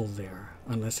travel there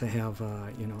unless I have,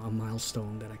 you know, a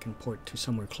milestone that I can port to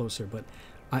somewhere closer. But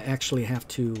I actually have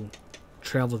to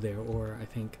travel there, or I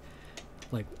think,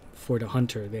 like for the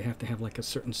hunter, they have to have like a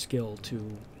certain skill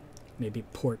to maybe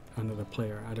port another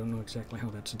player. I don't know exactly how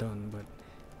that's done, but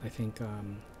I think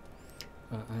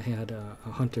I had a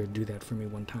hunter do that for me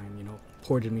one time. You know,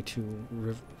 ported me to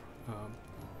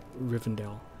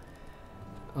Rivendell.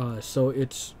 So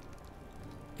it's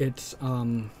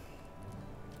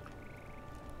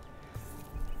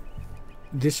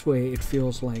this way it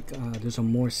feels like there's a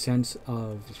more sense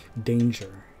of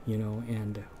danger, you know,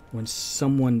 and when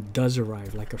someone does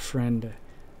arrive, like a friend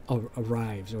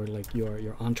arrives, or like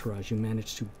your entourage, you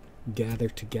manage to gather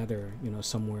together, you know,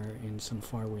 somewhere in some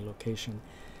faraway location.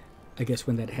 I guess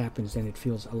when that happens, then it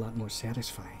feels a lot more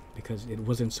satisfying, because it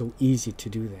wasn't so easy to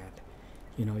do that.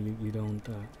 You know, you don't.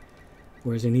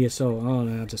 Whereas in ESO, oh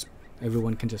no, just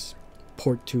everyone can just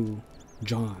port to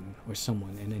John or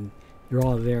someone, and then you're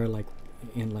all there like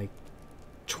in like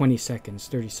 20 seconds,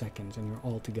 30 seconds, and you're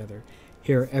all together.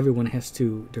 Here, everyone has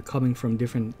to. They're coming from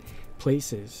different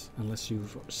places, unless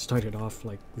you've started off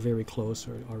like very close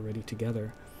or already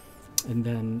together, and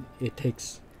then it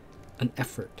takes an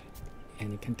effort,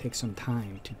 and it can take some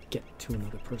time to get to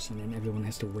another person, and everyone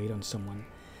has to wait on someone.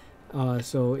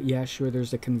 So yeah, sure,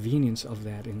 there's the convenience of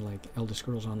that in like Elder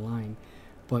Scrolls Online,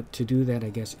 but to do that, I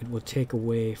guess it will take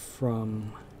away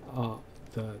from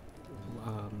the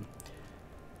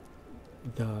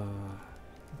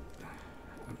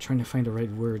I'm trying to find the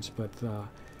right words, but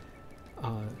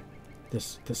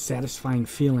the satisfying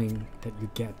feeling that you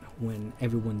get when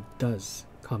everyone does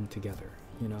come together,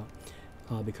 you know,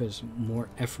 because more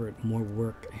effort, more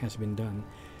work has been done.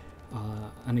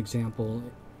 An example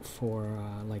for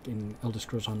like in Elder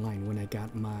Scrolls Online, when I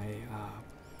got my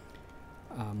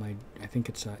I think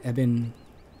it's Ebon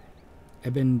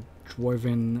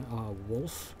Dwarven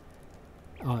wolf.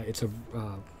 It's a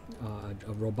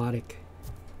robotic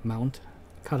mount,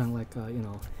 kind of like you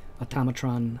know,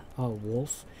 automatron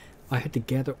wolf. I had to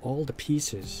gather all the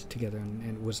pieces together, and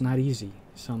it was not easy.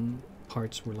 Some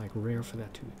parts were like rare for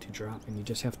that to drop, and you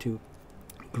just have to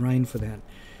grind for that.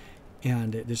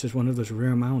 And this is one of those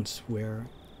rare mounts where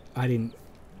I didn't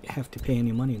have to pay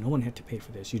any money. No one had to pay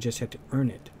for this. You just had to earn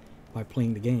it by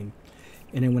playing the game.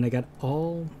 And then when I got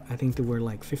all, I think there were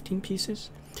like 15 pieces,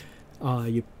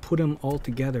 you put them all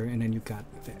together, and then you got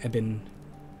the Ebon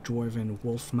Dwarven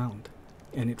wolf mount.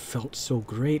 And it felt so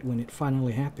great when it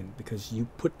finally happened, because you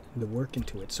put the work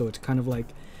into it. So it's kind of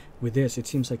like with this, it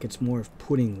seems like it's more of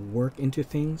putting work into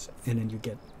things, and then you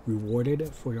get rewarded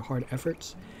for your hard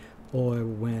efforts. Or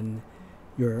when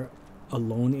you're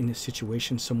alone in a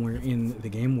situation somewhere in the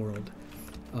game world,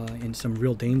 in some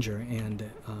real danger, and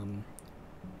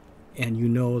you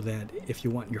know that if you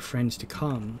want your friends to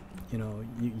come, you know,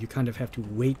 you kind of have to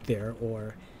wait there,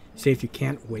 or say if you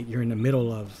can't wait, you're in the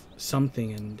middle of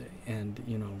something, and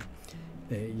you know,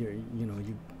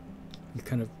 you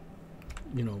kind of,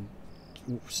 you know,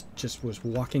 just was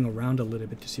walking around a little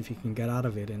bit to see if you can get out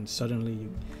of it, and suddenly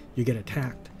you get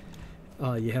attacked.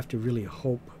 You have to really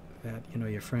hope that, you know,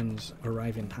 your friends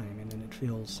arrive in time, and then it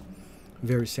feels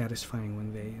very satisfying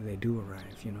when they do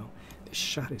arrive. You know, this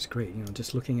shot is great. You know,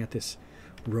 just looking at this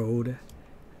road,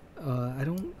 I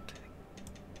don't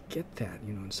get that,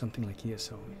 you know, in something like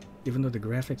ESO. Even though the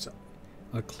graphics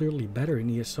are clearly better in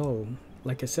ESO,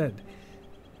 like I said,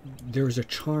 there's a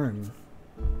charm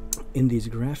in these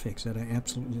graphics that I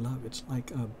absolutely love. It's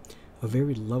like a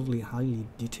very lovely, highly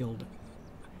detailed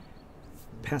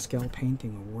Pascal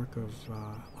painting, a work of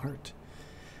art.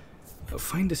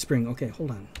 Find the spring. Okay, hold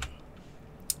on.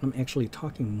 I'm actually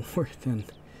talking more than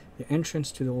the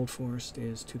entrance to the Old Forest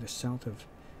is to the south of.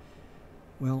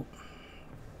 Well,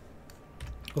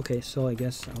 okay, so I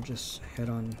guess I'll just head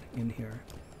on in here.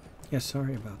 Yeah,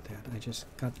 sorry about that. I just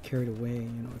got carried away,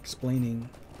 you know, explaining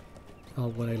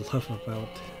what I love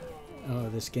about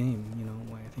this game. You know,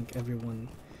 why I think everyone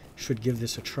should give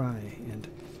this a try, and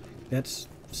that's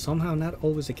somehow not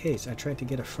always the case. I tried to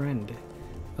get a friend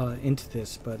into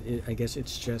this, but I guess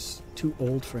it's just too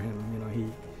old for him. You know,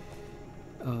 he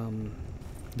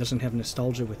doesn't have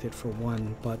nostalgia with it, for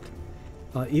one, but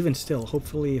even still,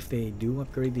 hopefully if they do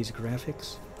upgrade these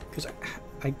graphics, because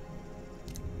I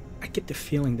get the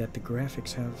feeling that the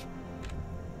graphics have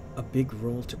a big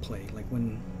role to play. Like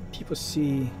when people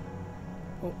see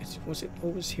Oh, was it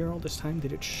always here all this time?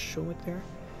 Did it show it there?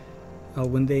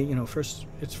 When they, you know,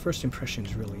 it's first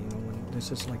impressions really, you know, when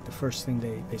this is like the first thing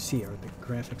they see are the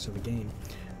graphics of the game.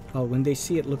 When they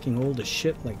see it looking old as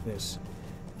shit like this,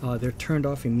 they're turned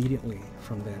off immediately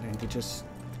from that, and they just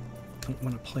don't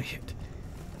want to play it.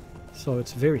 So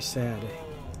it's very sad.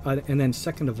 And then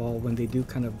second of all, when they do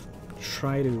kind of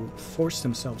try to force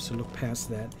themselves to look past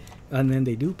that, and then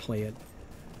they do play it,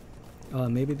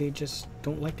 maybe they just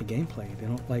don't like the gameplay. They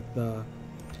don't like the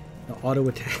auto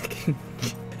attacking.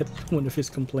 That's one of his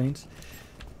complaints.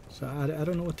 So I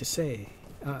don't know what to say.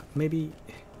 Maybe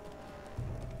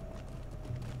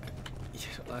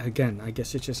again, I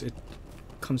guess it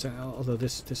comes out. Although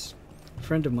this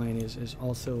friend of mine is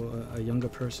also a younger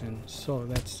person, so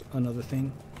that's another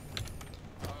thing.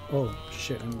 Oh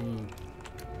shit! I mean,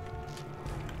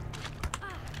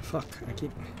 fuck! I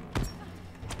keep.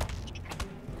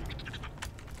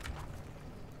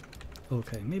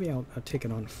 Okay, maybe I'll take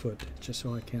it on foot just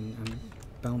so I can. I'm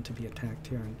bound to be attacked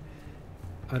here, and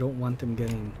I don't want them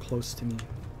getting close to me.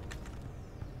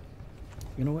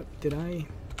 You know what? Did I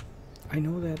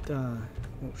know that. Oh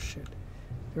shit!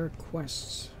 There are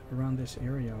quests around this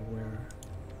area where.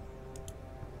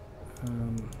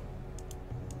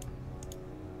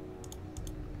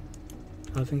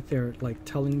 I think they're like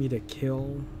telling me to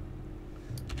kill.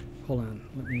 Hold on,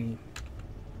 let me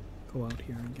go out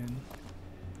here again.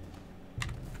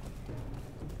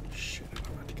 Shit,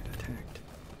 I'm about to get attacked.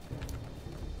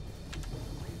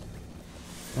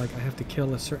 Like I have to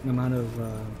kill a certain amount of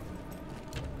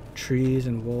trees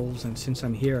and wolves, and since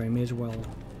I'm here I may as well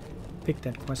pick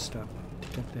that quest up to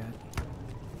get that.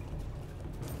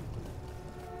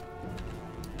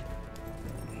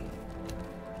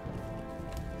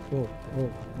 Whoa, whoa,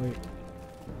 wait.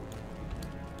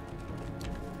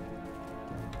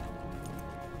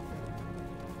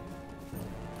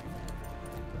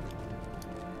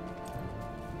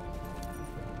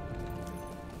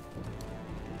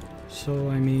 So,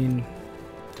 I mean...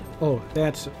 Oh,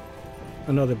 that's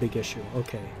another big issue,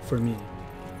 okay, for me,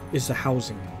 is the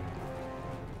housing.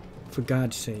 For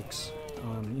God's sakes,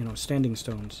 you know, standing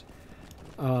stones.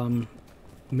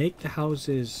 Make the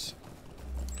houses...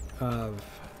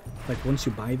 like once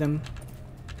you buy them,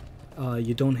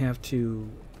 you don't have to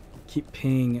keep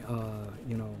paying,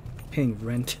 you know, paying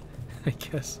rent, I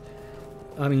guess.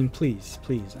 I mean, please,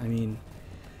 I mean,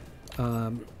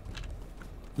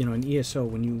 you know, in ESO,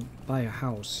 when you buy a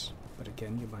house, but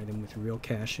again, you buy them with real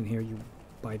cash, and here you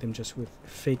buy them just with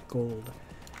fake gold.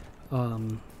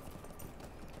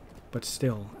 But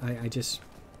still, I just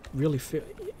really feel,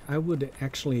 I would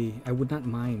not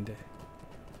mind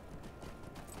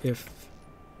if,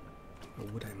 or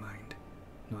would I mind?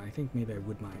 No, I think maybe I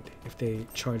would mind if they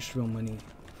charged real money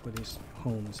for these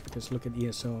homes, because look at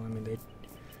ESO, I mean, they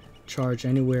charge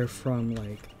anywhere from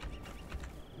like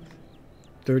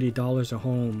 $30 a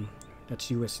home,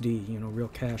 that's USD, you know, real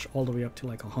cash, all the way up to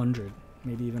like 100,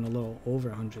 maybe even a little over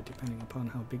 100, depending upon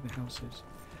how big the house is.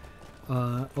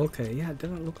 Okay, yeah, it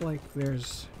doesn't look like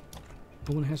there's,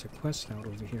 no one has a quest out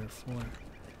over here for,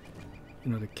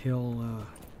 you know, to kill,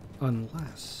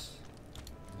 unless...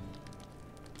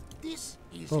 This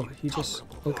is oh, he just...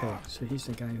 okay, so he's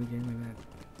the guy who gave me that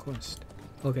quest.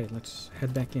 Okay, let's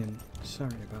head back in.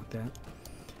 Sorry about that.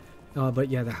 But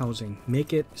yeah, the housing.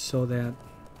 Make it so that...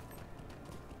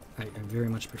 I very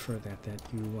much prefer that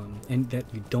you, and that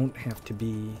you don't have to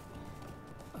be,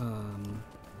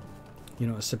 you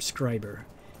know, a subscriber.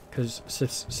 Because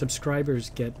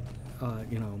subscribers get,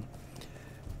 you know,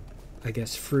 I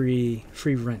guess free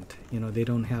rent. You know, they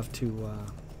don't have to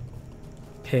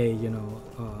pay, you know,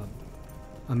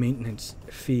 a maintenance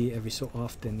fee every so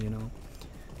often, you know.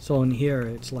 So in here,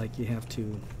 it's like you have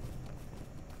to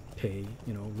pay,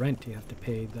 you know, rent. You have to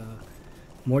pay the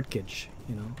mortgage,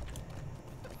 you know.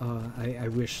 I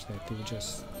wish that they would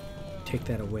just take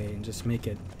that away and just make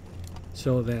it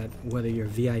so that whether you're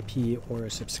VIP or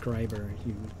a subscriber,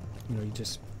 you know, you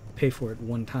just pay for it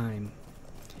one time.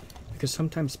 Because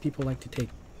sometimes people like to take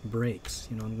breaks,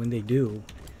 you know, and when they do,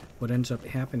 what ends up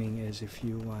happening is if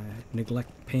you neglect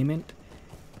payment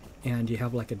and you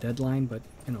have like a deadline, but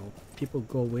you know, people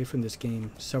go away from this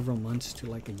game several months to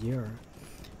like a year.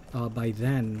 By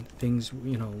then, things,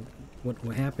 you know,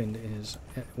 what happened is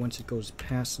once it goes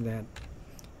past that,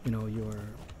 you know, your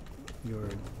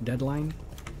deadline,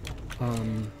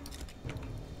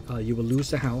 you will lose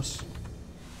the house,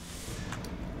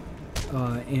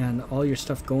 and all your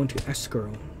stuff go into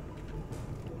escrow.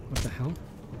 What the hell?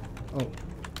 Oh.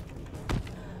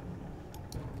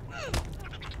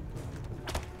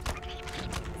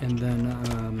 And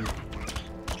then,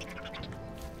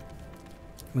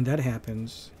 when that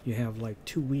happens, you have like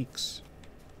 2 weeks,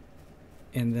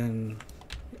 and then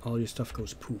all your stuff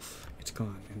goes poof. It's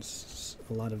gone, and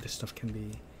a lot of this stuff can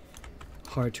be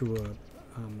hard to,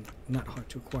 not hard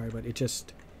to acquire, but it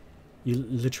just, you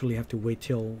literally have to wait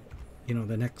till, you know,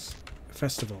 the next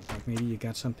festival. Like maybe you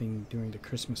got something during the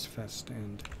Christmas fest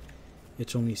and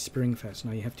it's only Spring Fest.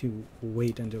 Now you have to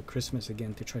wait until Christmas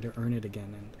again to try to earn it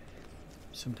again, and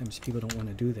sometimes people don't want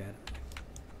to do that.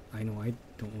 I know I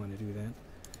don't want to do that.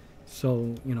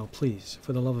 So, you know, please,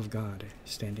 for the love of God,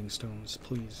 Standing Stones,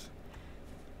 please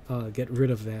get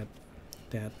rid of that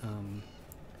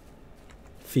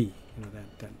fee, you know,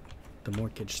 that the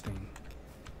mortgage thing.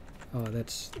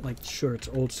 That's like, sure, it's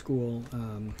old school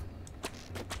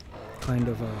kind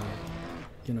of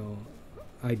you know,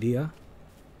 idea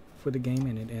for the game,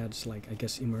 and it adds, like, I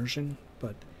guess, immersion,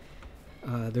 but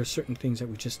there's certain things that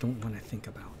we just don't want to think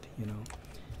about, you know.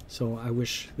 So I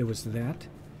wish there was that.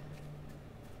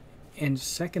 And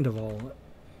second of all,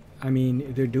 I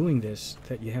mean, they're doing this,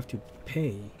 that you have to pay,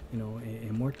 you know,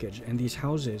 a mortgage. And these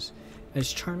houses,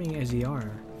 as charming as they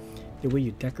are, the way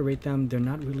you decorate them, they're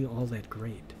not really all that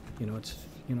great. You know, it's,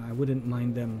 you know, I wouldn't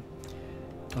mind them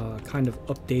kind of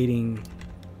updating,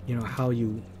 you know, how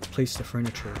you place the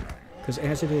furniture. Because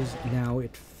as it is now,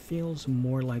 it feels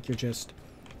more like you're just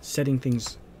setting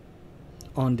things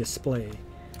on display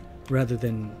rather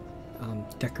than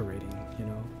decorating, you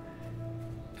know.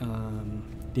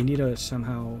 They need to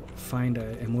somehow find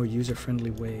a more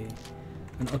user-friendly way,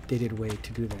 an updated way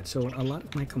to do that. So a lot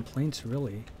of my complaints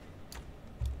really,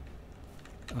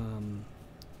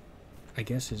 I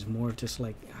guess, is more just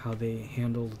like how they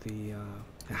handled the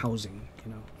housing,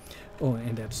 you know. Oh,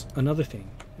 and that's another thing,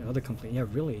 another complaint. Yeah,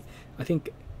 really, I think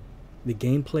the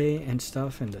gameplay and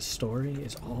stuff and the story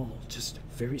is all just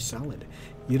very solid.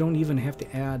 You don't even have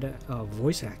to add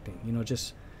voice acting, you know,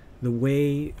 just the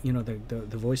way, you know,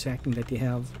 the voice acting that they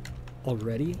have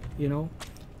already, you know,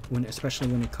 when, especially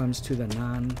when it comes to the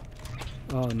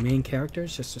main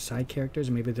characters, just the side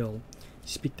characters. Maybe they'll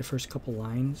speak the first couple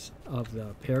lines of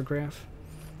the paragraph,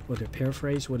 or they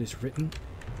paraphrase what is written,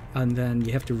 and then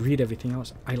you have to read everything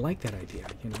else. I like that idea,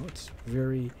 you know. It's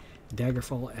very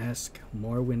Daggerfall-esque,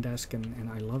 Morrowind-esque, and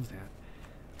I love that.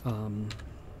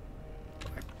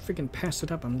 I freaking pass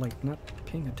it up. I'm like not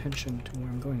paying attention to where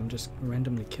I'm going. I'm just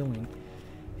randomly killing,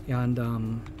 and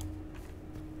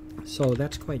so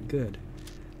that's quite good.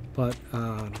 But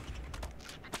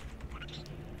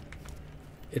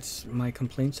it's, my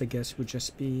complaints, I guess, would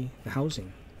just be the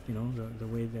housing, you know, the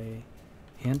way they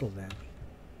handle that.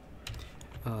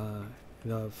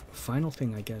 The final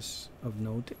thing, I guess, of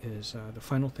note is the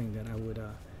final thing that I would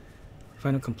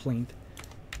final complaint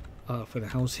for the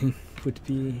housing would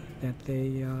be that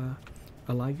they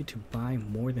allow you to buy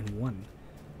more than one.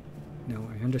 Now,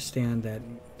 I understand that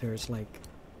there's like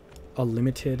a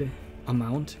limited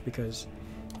amount, because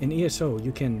in ESO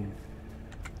you can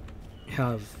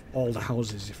have all the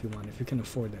houses if you want, if you can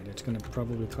afford that. It's going to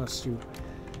probably cost you,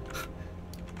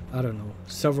 I don't know,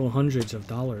 several hundreds of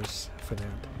dollars for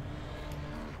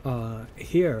that.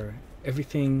 Here,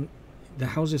 everything, the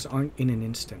houses aren't in an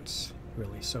instance,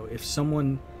 really. So if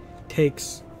someone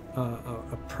takes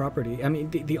a property, I mean,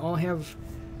 they all have,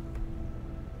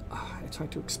 it's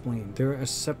hard to explain. They're a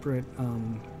separate,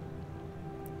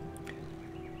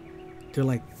 they're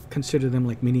like, consider them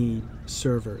like mini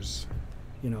servers,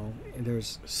 you know. And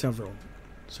there's several,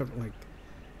 like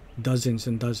dozens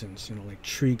and dozens, you know, like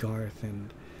Treegarth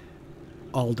and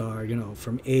Aldar, you know,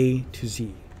 from A to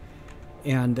Z.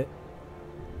 And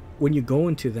when you go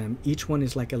into them, each one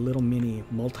is like a little mini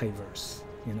multiverse,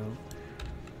 you know.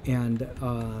 And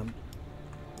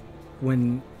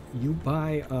when you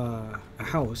buy a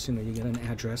house, you know, you get an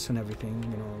address and everything,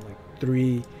 you know, like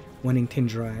 3 Wennington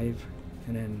Drive,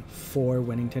 and then 4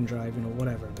 Wennington Drive, you know,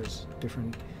 whatever. There's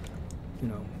different, you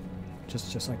know,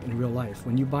 just like in real life.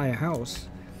 When you buy a house,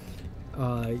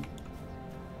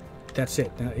 that's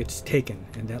it. It's taken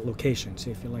in that location.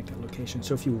 Say if you like that location.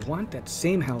 So if you want that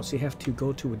same house, you have to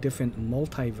go to a different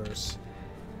multiverse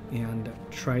and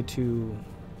try to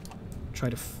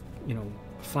you know,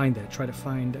 find that. Try to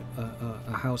find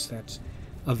a house that's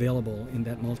available in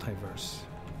that multiverse.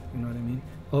 You know what I mean?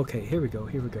 Okay, here we go.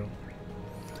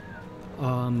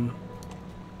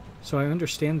 So I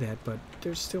understand that, but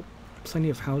there's still plenty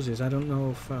of houses. I don't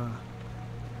know if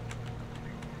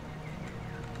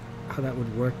how that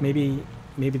would work. Maybe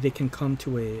they can come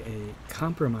to a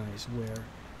compromise where,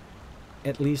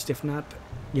 at least, if not,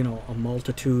 you know, a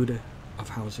multitude of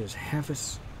houses, have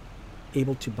us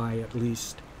able to buy at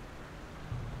least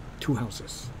 2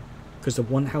 houses, because the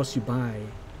one house you buy,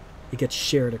 it gets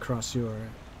shared across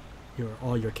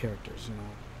all your characters, you know.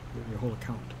 your whole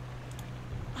account.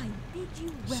 I bid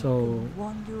you So welcome,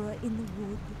 wanderer in the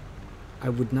wood. I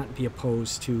would not be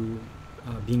opposed to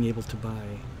being able to buy,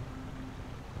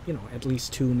 you know, at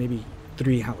least 2, maybe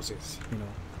 3 houses, you know,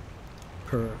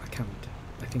 per account.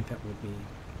 I think that would be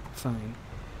fine,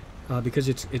 because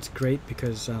it's great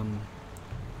because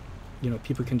you know,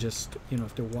 people can just, you know,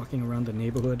 if they're walking around the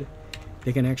neighborhood,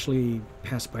 they can actually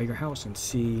pass by your house and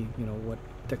see, you know, what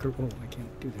oh, I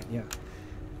can't do that.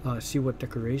 Yeah, see what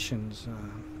decorations.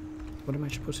 What am I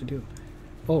supposed to do?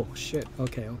 Oh shit.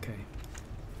 Okay.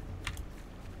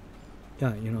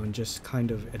 Yeah, you know, and just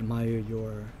kind of admire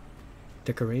your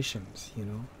decorations, you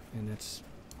know, and that's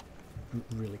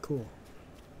really cool.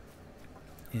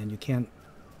 And you can't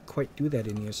quite do that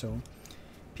in ESO.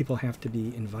 People have to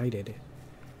be invited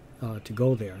to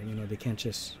go there. You know, they can't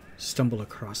just stumble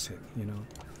across it, you know.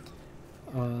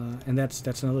 And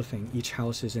that's another thing. Each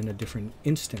house is in a different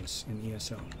instance in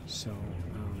ESO. So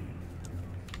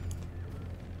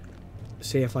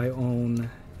say if I own,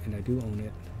 and I do own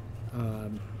it,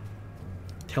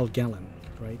 Telgallon,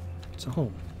 right? It's a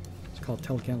home. It's called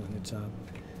Telgallon. It's a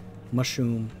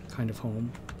mushroom kind of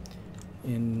home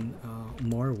in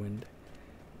Morrowind.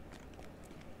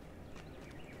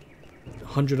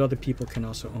 100 other people can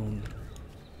also own,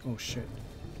 oh shit,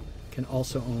 can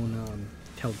also own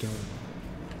Telgallon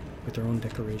with their own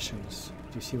decorations.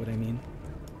 Do you see what I mean?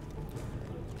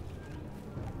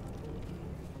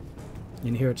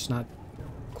 In here it's not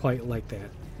quite like that.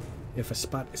 If a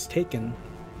spot is taken,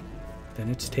 then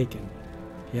it's taken.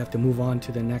 You have to move on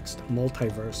to the next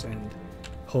multiverse and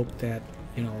hope that,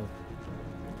 you know,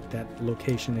 that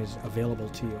location is available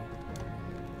to you.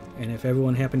 And if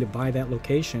everyone happened to buy that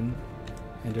location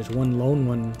and there's one lone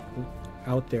one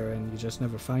out there and you just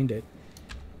never find it,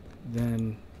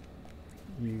 then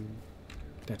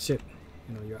that's it.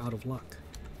 You know, you're out of luck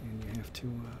and you have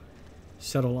to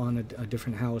settle on a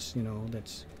different house, you know,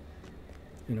 that's,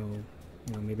 you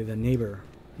know, maybe the neighbor,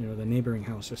 you know, the neighboring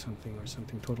house or something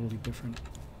totally different.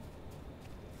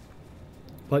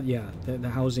 But yeah, the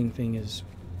housing thing is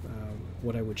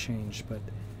what I would change. But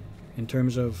in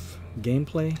terms of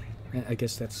gameplay, I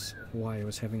guess that's why I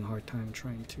was having a hard time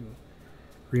trying to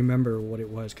remember what it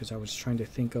was, because I was trying to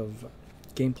think of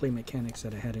gameplay mechanics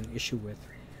that I had an issue with,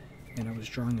 and I was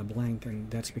drawing a blank,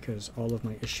 and that's because all of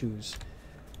my issues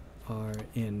are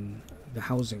in the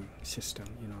housing system,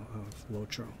 you know, of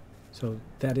LoTRO. So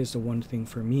that is the one thing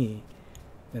for me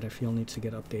that I feel needs to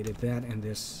get updated. That and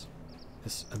this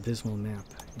abysmal map.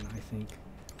 You know, I think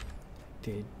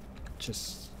they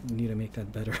just need to make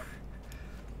that better.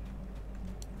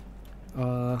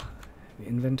 The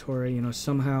inventory, you know,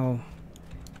 somehow,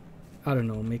 I don't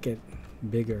know, make it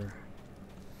bigger.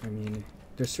 I mean,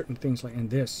 there's certain things like, and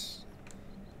this,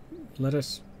 let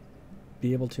us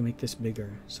be able to make this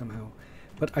bigger somehow.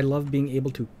 But I love being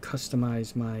able to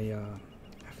customize my,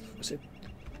 was it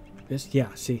this?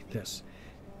 Yeah, see, this.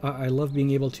 I love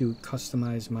being able to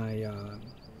customize my,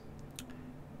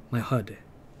 my HUD,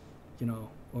 you know,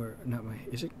 or not my,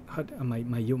 is it HUD?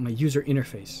 My user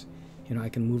interface. You know, I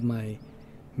can move my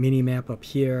mini map up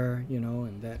here, you know,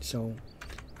 and that. So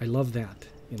I love that,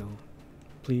 you know.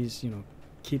 Please, you know,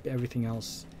 keep everything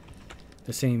else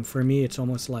the same. For me, it's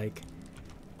almost like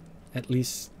at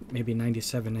least maybe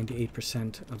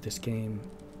 97-98% of this game,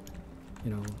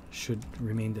 you know, should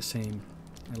remain the same.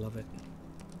 I love it.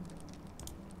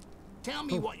 Tell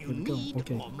me what you need,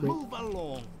 okay, or great. move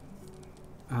along.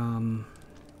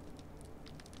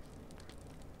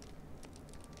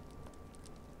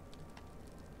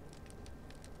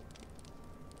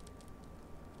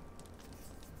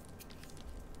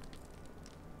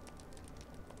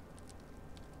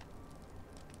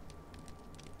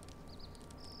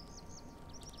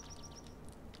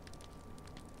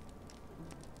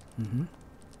 Mm-hmm.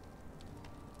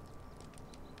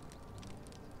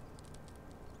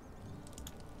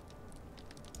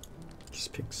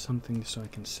 Just pick something so I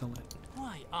can sell it.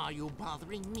 Why are you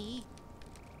bothering me?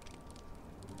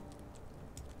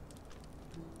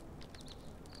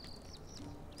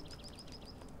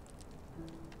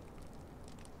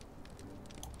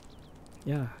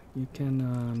 Yeah, you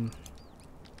can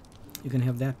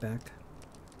have that back.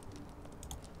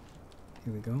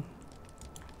 Here we go.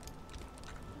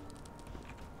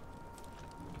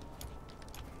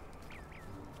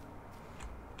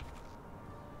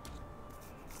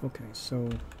 Okay, so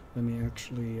let me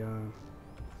actually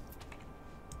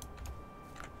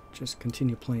just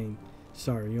continue playing.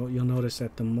 Sorry, you'll notice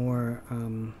that the more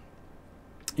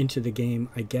into the game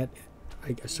I get,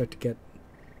 I start to get,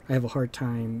 I have a hard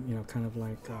time, you know, kind of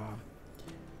like,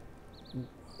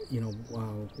 you know,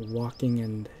 walking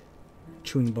and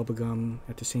chewing bubblegum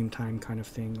at the same time kind of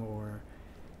thing, or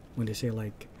when they say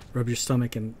like rub your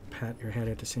stomach and pat your head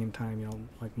at the same time, you know,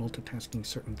 like multitasking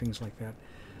certain things like that.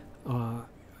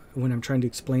 When I'm trying to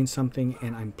explain something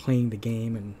and I'm playing the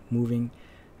game and moving,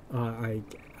 I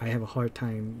have a hard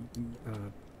time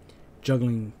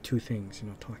juggling two things, you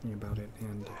know, talking about it,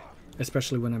 and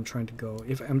especially when I'm trying to go,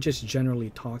 if I'm just generally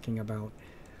talking about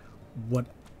what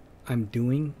I'm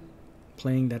doing,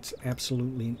 playing, that's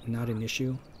absolutely not an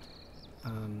issue.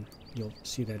 You'll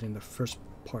see that in the first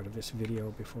part of this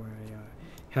video before I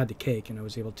had the cake and I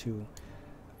was able to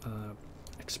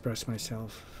express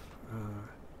myself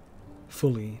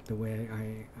fully the way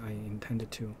I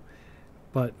intended to.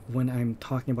 But when I'm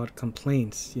talking about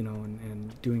complaints, you know,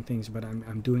 and doing things, but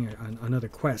I'm doing another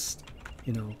quest,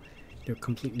 you know, they're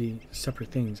completely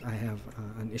separate things. I have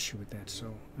an issue with that,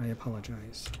 so I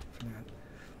apologize for that.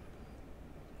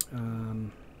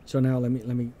 So now let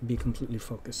me be completely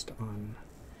focused on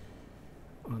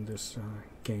this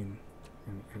game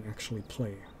and actually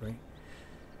play, right?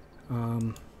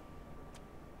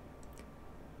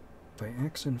 By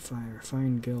axe and fire,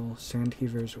 find Gil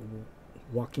Sandheaver's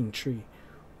walking tree.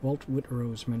 Walt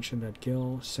Whitrose mentioned that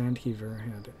Gil Sandheaver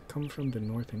had come from the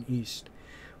north and east,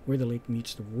 where the lake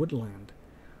meets the woodland.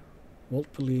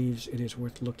 Walt believes it is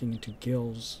worth looking into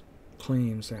Gil's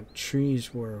claims that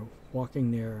trees were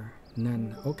walking there. And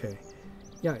then, okay,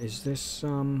 yeah, is this,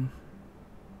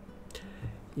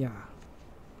 yeah.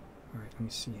 Alright, let me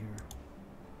see here.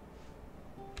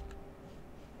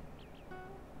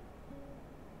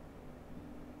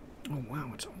 Oh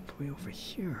wow, it's all the way over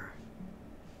here.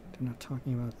 They're not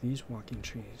talking about these walking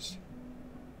trees.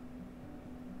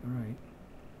 Alright.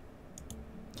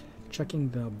 Checking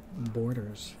the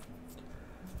borders.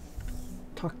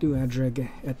 Talk to Adreg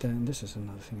at the... This is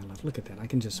another thing I love. Look at that. I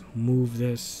can just move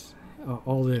this.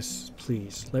 All this,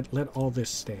 please. Let all this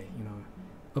stay, you know.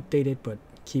 Update it, but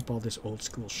keep all this old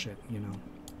school shit, you know.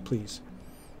 Please.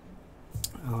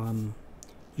 You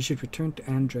should return to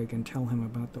Andreg and tell him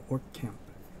about the orc camp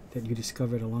that you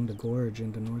discovered along the gorge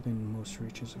in the northernmost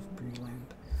reaches of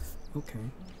Breeland.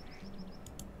 Okay.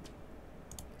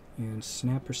 And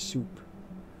snapper soup.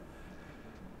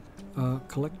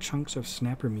 Collect chunks of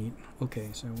snapper meat.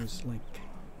 Okay, so I was like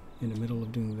in the middle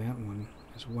of doing that one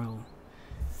as well.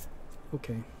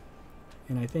 Okay.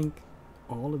 And I think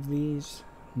all of these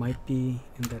might be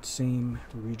in that same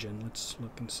region. Let's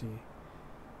look and see.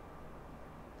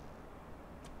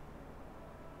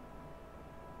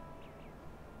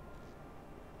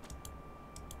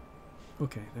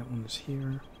 Okay, that one is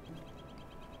here.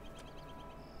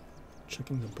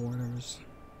 Checking the borders.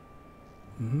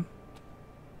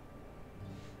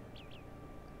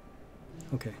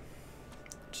 Okay,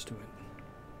 let's do it.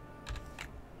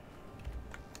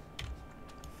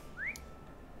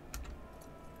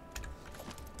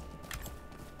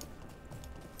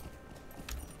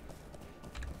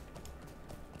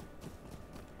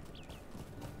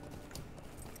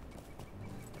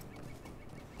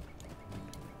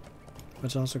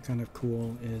 What's also kind of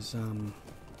cool is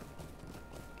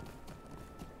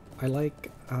I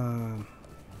like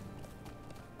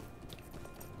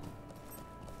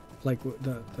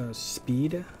the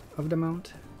speed of the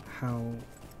mount, how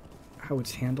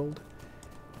it's handled.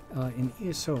 In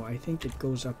ESO, I think it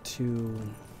goes up to,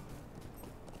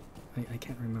 I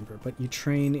can't remember, but you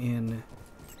train in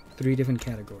 3 different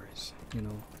categories. You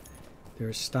know,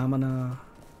 there's stamina,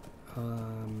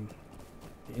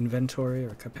 inventory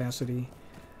or capacity,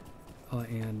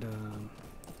 and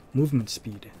movement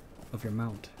speed of your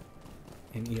mount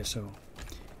in ESO.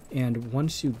 And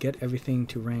once you get everything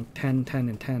to rank 10, 10,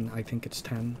 and 10, I think it's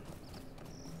 10.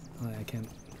 I can't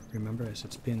remember as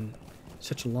it's been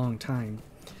such a long time.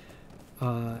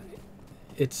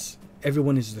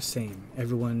 Everyone is the same.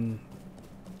 Everyone,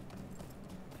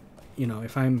 you know,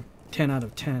 if I'm 10 out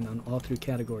of 10 on all 3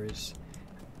 categories,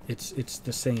 it's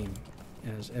the same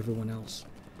as everyone else.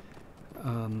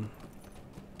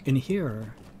 In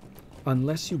here,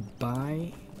 unless you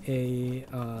buy a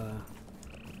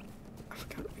I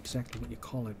forgot exactly what you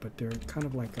call it, but they're kind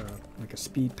of like a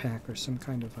speed pack or some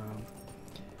kind of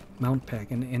mount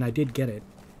pack, and I did get it.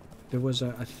 There was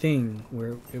a thing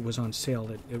where it was on sale.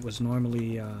 It was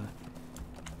normally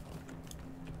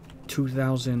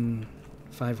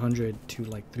 2,500 to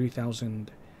like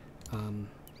 3,000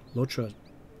 LoTRO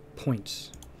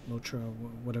points. LoTRO,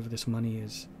 whatever this money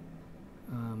is.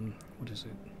 What is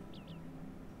it?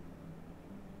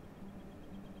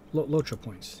 LoTRO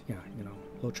points. Yeah, you know,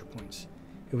 LoTRO points.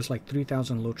 It was like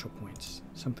 3,000 LoTRO points,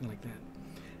 something like that.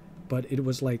 But it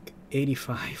was like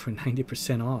 85 or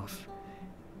 90% off.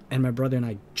 And my brother and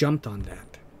I jumped on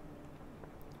that.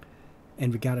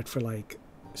 and we got it for like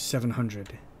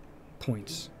 700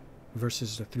 points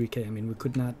versus the 3K. I mean, we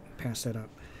could not pass that up.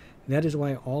 That is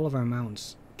why all of our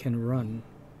mounts can run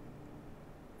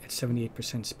at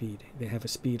 78% speed. They have a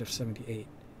speed of 78.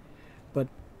 But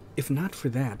if not for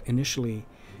that, initially,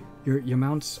 your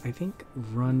mounts, I think,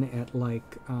 run at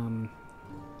like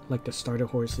the starter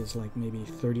horse is like maybe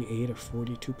 38 or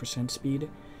 42% speed.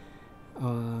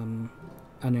 And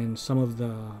then some of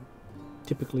the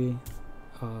typically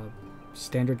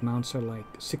standard mounts are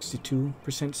like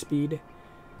 62% speed.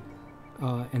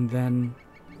 And then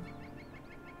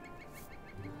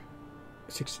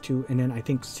 62, and then I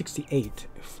think 68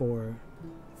 for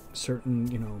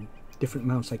certain, you know, different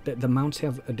mounts. Like the mounts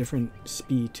have a different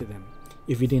speed to them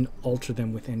if you didn't alter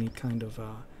them with any kind of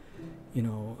you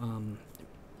know,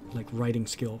 like writing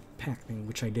skill pack thing,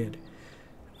 which I did.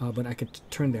 But I could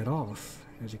turn that off.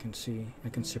 As you can see, I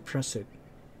can suppress it,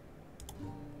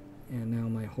 and now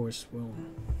my horse will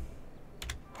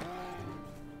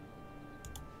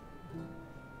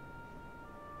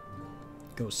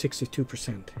go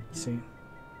 62%. See?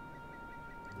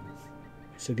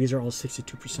 So these are all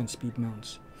 62% speed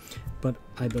mounts. But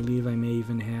I believe I may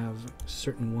even have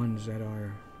certain ones that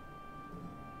are...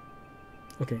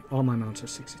 Okay, all my mounts are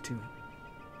 62.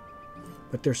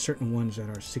 But there's certain ones that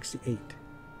are 68.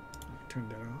 Turn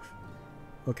that off.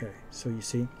 Okay, so you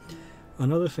see.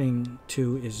 Another thing,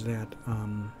 too, is that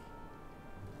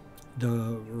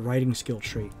the writing skill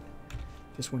trait.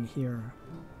 This one here.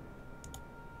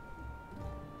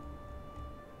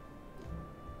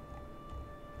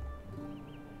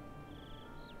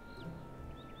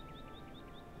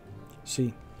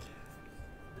 See,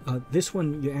 this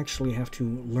one you actually have to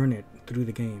learn it through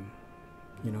the game,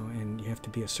 you know, and you have to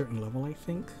be a certain level, I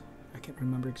think. I can't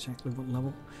remember exactly what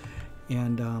level.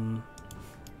 And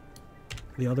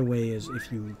the other way is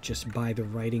if you just buy the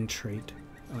writing trait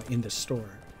in the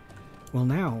store. Well,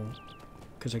 now,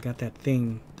 because I got that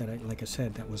thing that like I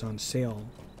said, that was on sale.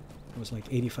 It was like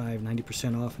 85,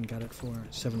 90% off, and got it for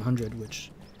 700,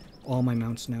 which all my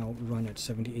mounts now run at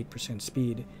 78%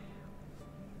 speed.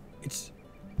 It's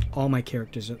all my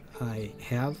characters that I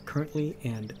have currently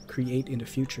and create in the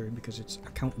future, because it's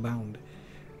account bound,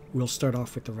 will start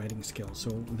off with the writing skill. So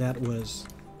that was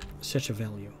such a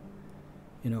value,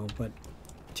 you know. But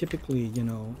typically, you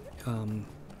know,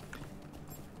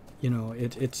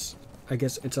 it's I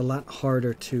guess it's a lot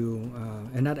harder to,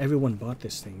 and not everyone bought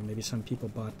this thing. Maybe some people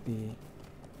bought the,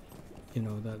 you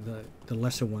know, the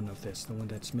lesser one of this, the one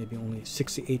that's maybe only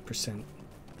 68%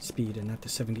 speed and not the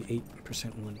 78%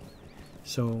 one.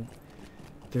 So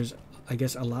there's, I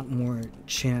guess, a lot more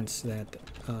chance that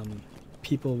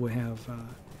people will have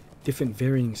different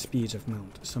varying speeds of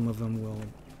mount. Some of them will,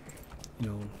 you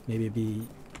know, maybe be,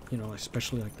 you know,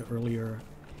 especially like the earlier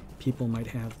people might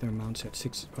have their mounts at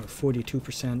 6 or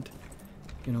 42%,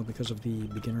 you know, because of the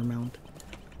beginner mount,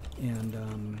 and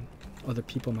other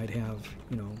people might have,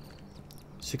 you know,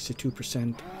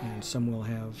 62%, and some will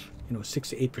have, you know,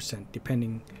 68%,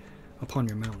 depending upon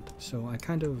your mount. So I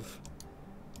kind of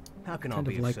like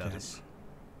that. Okay,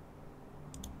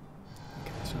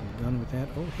 so I'm done with that.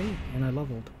 Oh, hey, and I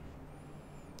leveled.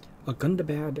 A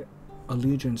Gundabad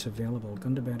allegiance available.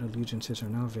 Gundabad allegiances are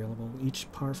now available.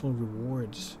 Each powerful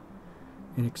rewards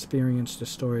and experience the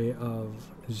story of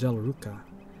Zelruka.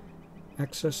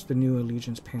 Access the new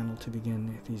allegiance panel to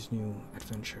begin these new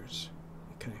adventures.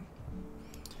 Okay.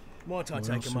 Might I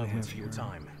take a moment of your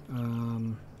time?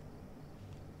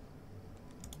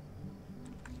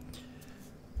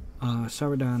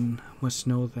 Saradan must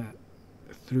know that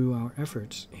through our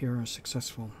efforts here are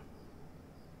successful.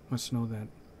 Must know that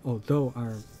although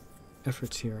our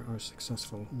efforts here are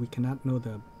successful, we cannot know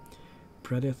the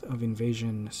breadth of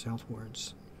invasion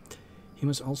southwards. He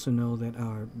must also know that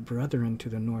our brethren to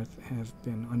the north have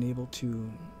been unable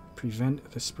to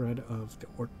prevent the spread of the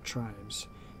Orc tribes.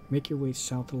 Make your way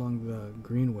south along the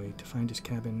Greenway to find his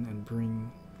cabin and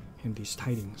bring him these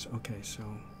tidings. Okay, so...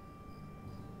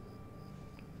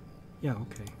 yeah,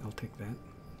 okay, I'll take that.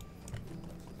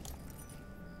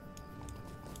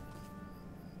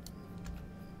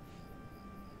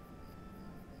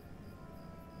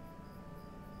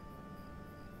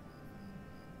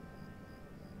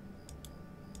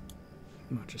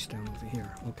 Not just down over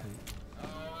here, okay.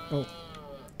 Oh,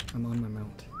 I'm on my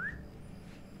mount.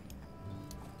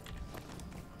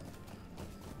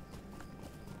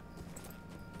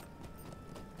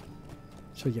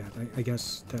 So yeah, I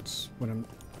guess that's what I'm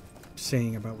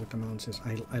saying about what the mounts is.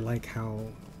 I like how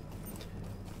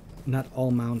not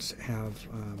all mounts have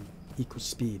equal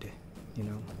speed, you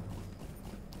know,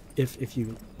 if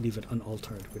you leave it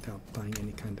unaltered without buying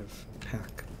any kind of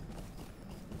pack.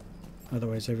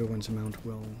 Otherwise, everyone's mount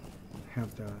will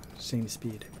have the same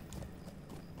speed.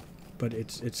 But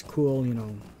it's cool, you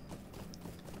know.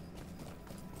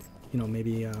 You know,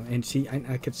 maybe and see,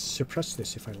 I could suppress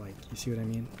this if I like. You see what I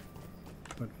mean?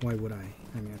 But why would I?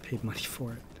 I mean, I paid money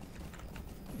for it,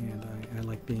 and I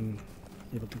like being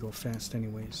able to go fast,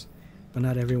 anyways. But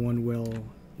not everyone will,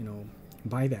 you know,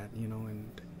 buy that, you know,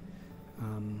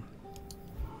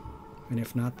 and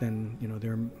if not, then, you know,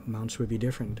 their mounts would be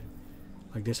different.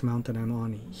 Like this mount that I'm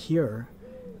on here,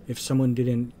 if someone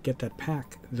didn't get that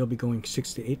pack, they'll be going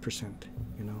 68%,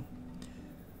 you know.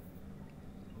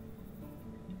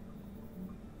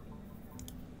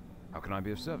 How can I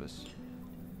be of service?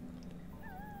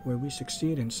 Where we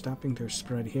succeed in stopping their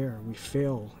spread here, we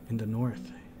fail in the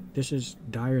north. This is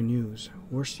dire news.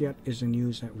 Worse yet is the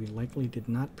news that we likely did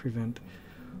not prevent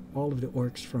all of the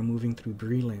orcs from moving through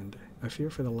Breeland. I fear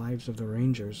for the lives of the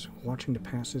rangers watching the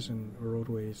passes and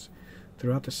roadways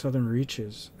throughout the southern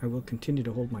reaches. I will continue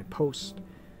to hold my post,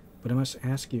 but I must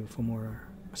ask you for more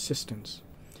assistance.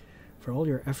 For all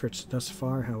your efforts thus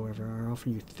far, however, I offer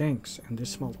you thanks and this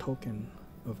small token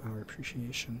of our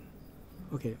appreciation.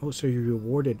 Okay, oh, so you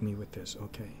rewarded me with this.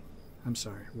 Okay, I'm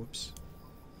sorry, whoops.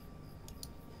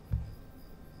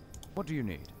 What do you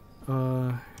need?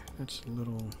 That's a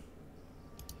little...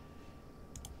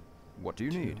 What do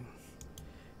you need?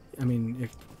 I mean,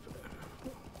 if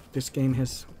this game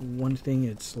has one thing,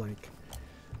 it's like...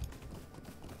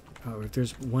 if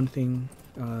there's one thing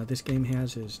this game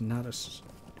has is not a...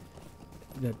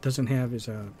 that doesn't have is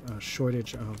a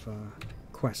shortage of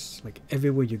quests. Like,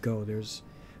 everywhere you go, there's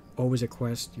always a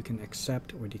quest you can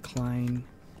accept or decline.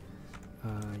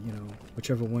 You know,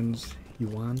 whichever ones you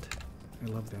want. I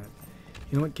love that.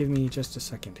 You know what? Give me just a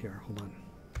second here. Hold on.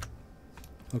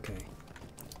 Okay.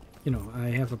 You know, I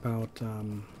have about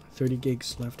 30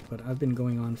 gigs left, but I've been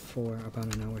going on for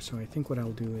about an hour, so I think what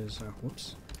I'll do is,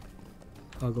 whoops,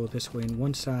 I'll go this way, and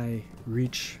once I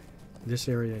reach this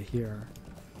area here,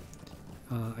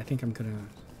 I think I'm gonna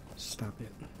stop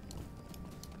it.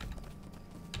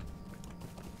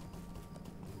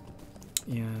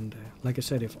 And like I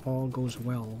said, if all goes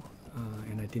well,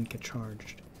 and I didn't get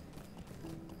charged,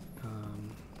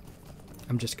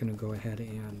 I'm just gonna go ahead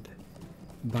and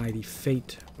buy the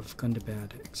Fate of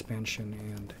Gundabad expansion,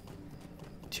 and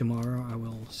tomorrow I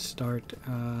will start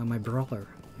my brawler,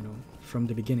 you know, from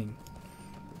the beginning.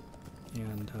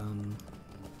 And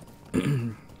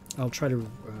I'll try to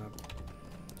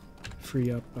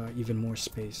free up even more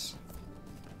space,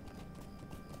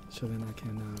 so then I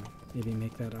can maybe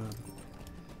make that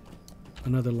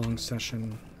another long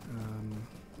session.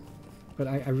 But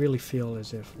I really feel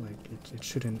as if like it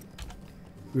shouldn't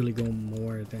really go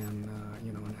more than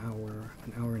you know, an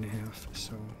hour and a half.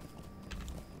 So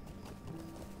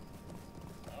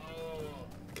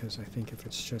because I think if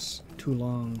it's just too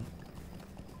long,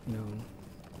 you know,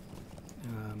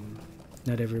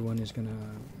 not everyone is gonna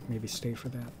maybe stay for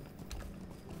that.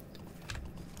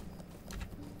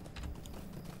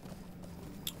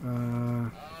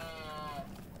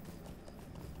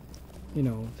 You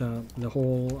know, the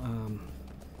whole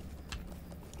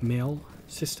mail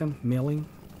system, mailing,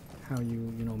 how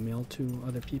you know, mail to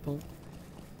other people,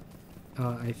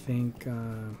 I think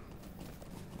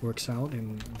works out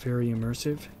and very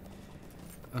immersive.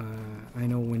 I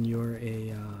know when you're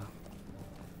a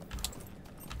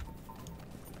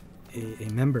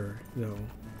member, though,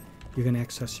 you can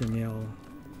access your mail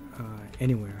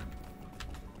anywhere.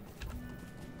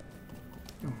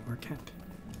 Oh, our cat.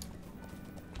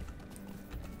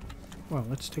 Well,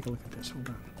 let's take a look at this. Hold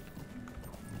on.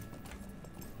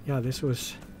 Yeah, this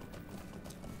was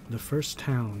the first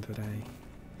town that I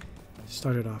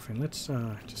started off in. Let's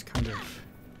just kind of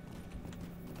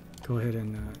go ahead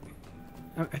and...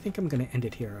 I think I'm going to end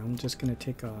it here. I'm just going to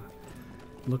take a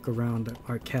look around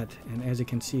Arquette, and as you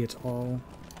can see, it's all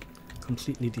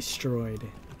completely destroyed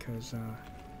because,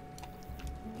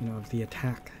 you know, of the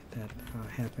attack that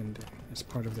happened as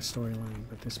part of the storyline.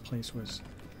 But this place was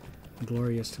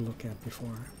glorious to look at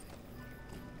before.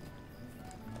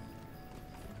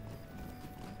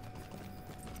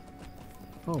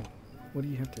 Oh, what do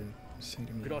you have to say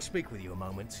to me? Could I speak with you a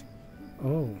moment?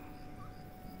 Oh,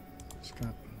 it's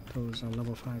got those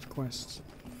level 5 quests.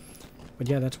 But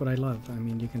yeah, that's what I love. I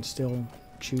mean, you can still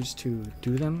choose to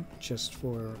do them just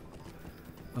for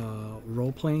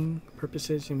role-playing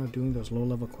purposes, you know, doing those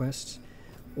low-level quests,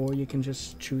 or you can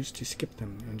just choose to skip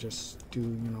them and just do,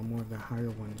 you know, more of the higher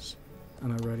ones.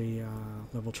 I'm already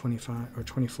level 25 or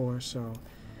 24, so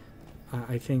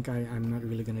I think I'm not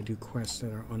really going to do quests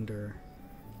that are under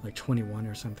like 21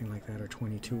 or something like that, or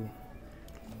 22.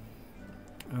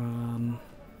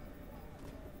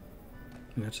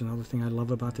 And that's another thing I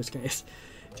love about this game. It's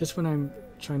just when I'm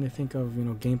trying to think of, you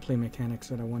know, gameplay mechanics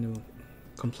that I want to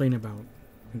complain about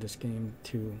in this game,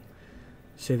 to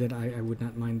say that I would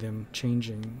not mind them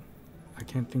changing. I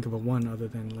can't think of a one other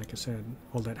than, like I said,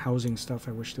 all that housing stuff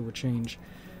I wish they would change.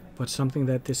 But something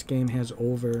that this game has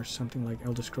over something like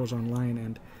Elder Scrolls Online,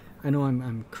 and I know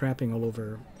I'm crapping all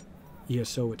over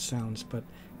ESO, it sounds, but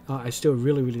I still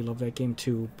really, really love that game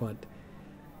too, but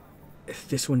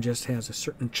this one just has a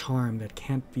certain charm that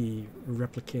can't be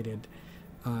replicated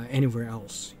anywhere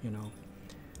else, you know.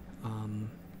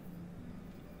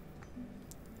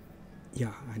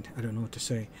 Yeah, I don't know what to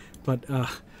say, but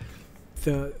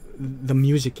the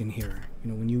music in here,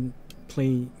 you know, when you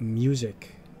play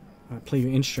music, play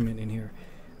your instrument in here,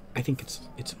 I think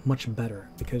it's much better,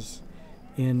 because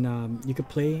in you could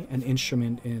play an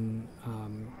instrument in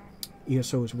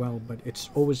ESO as well, but it's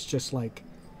always just like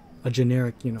a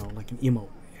generic, you know, like an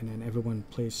emote, and then everyone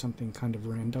plays something kind of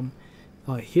random.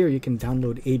 Here you can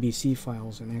download ABC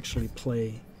files and actually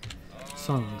play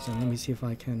songs, and let me see if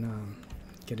I can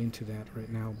get into that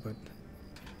right now, but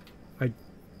I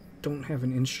don't have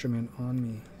an instrument on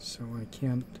me, so I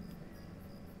can't,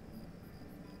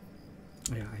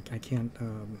 yeah, I can't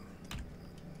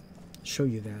show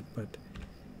you that, but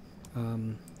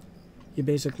you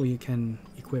basically can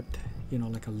equip, you know,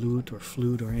 like a lute or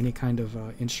flute or any kind of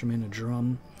instrument, a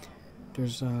drum.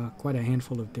 There's quite a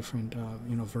handful of different,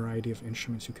 you know, variety of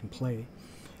instruments you can play,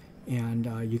 and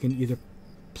you can either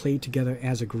play together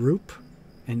as a group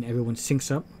and everyone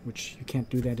syncs up, which you can't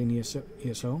do that in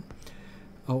ESO,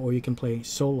 or you can play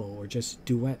solo or just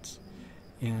duets,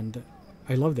 and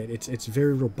I love that. It's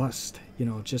very robust, you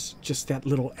know, just that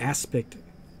little aspect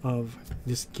of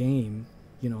this game,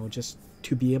 you know, just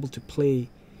to be able to play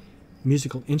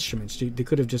musical instruments. They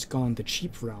could have just gone the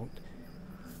cheap route,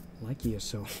 like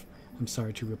ESO, I'm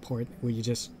sorry to report, where you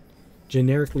just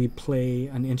generically play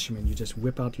an instrument. You just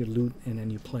whip out your lute and then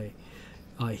you play.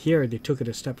 Here they took it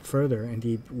a step further and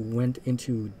they went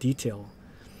into detail,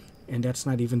 and that's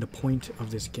not even the point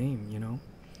of this game, you know.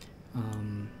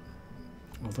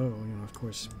 Although, you know, of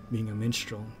course, being a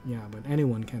minstrel, yeah, but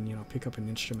anyone can, you know, pick up an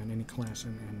instrument, any class,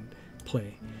 and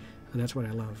play. And that's what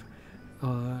I love.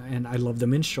 And I love the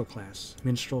minstrel class,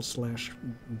 minstrel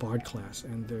 / bard class,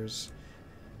 and there's,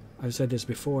 I've said this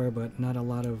before, but not a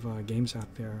lot of games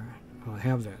out there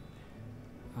have that.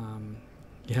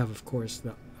 You have, of course,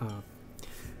 the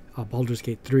Baldur's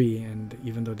Gate 3, and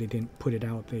even though they didn't put it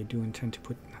out, they do intend to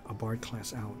put a bard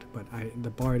class out, but the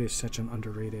bard is such an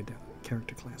underrated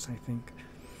character class, I think.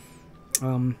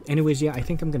 Anyways, yeah, I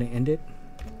think I'm gonna end it.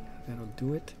 That'll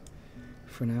do it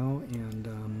for now,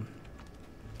 and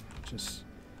just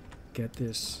get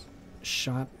this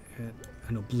shot at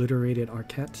an obliterated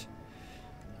Arquette,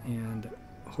 and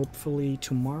hopefully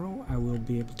tomorrow I will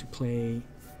be able to play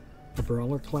a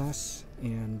brawler class,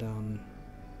 and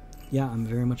yeah, I'm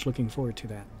very much looking forward to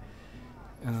that.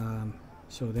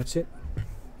 So that's it,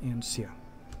 and see ya.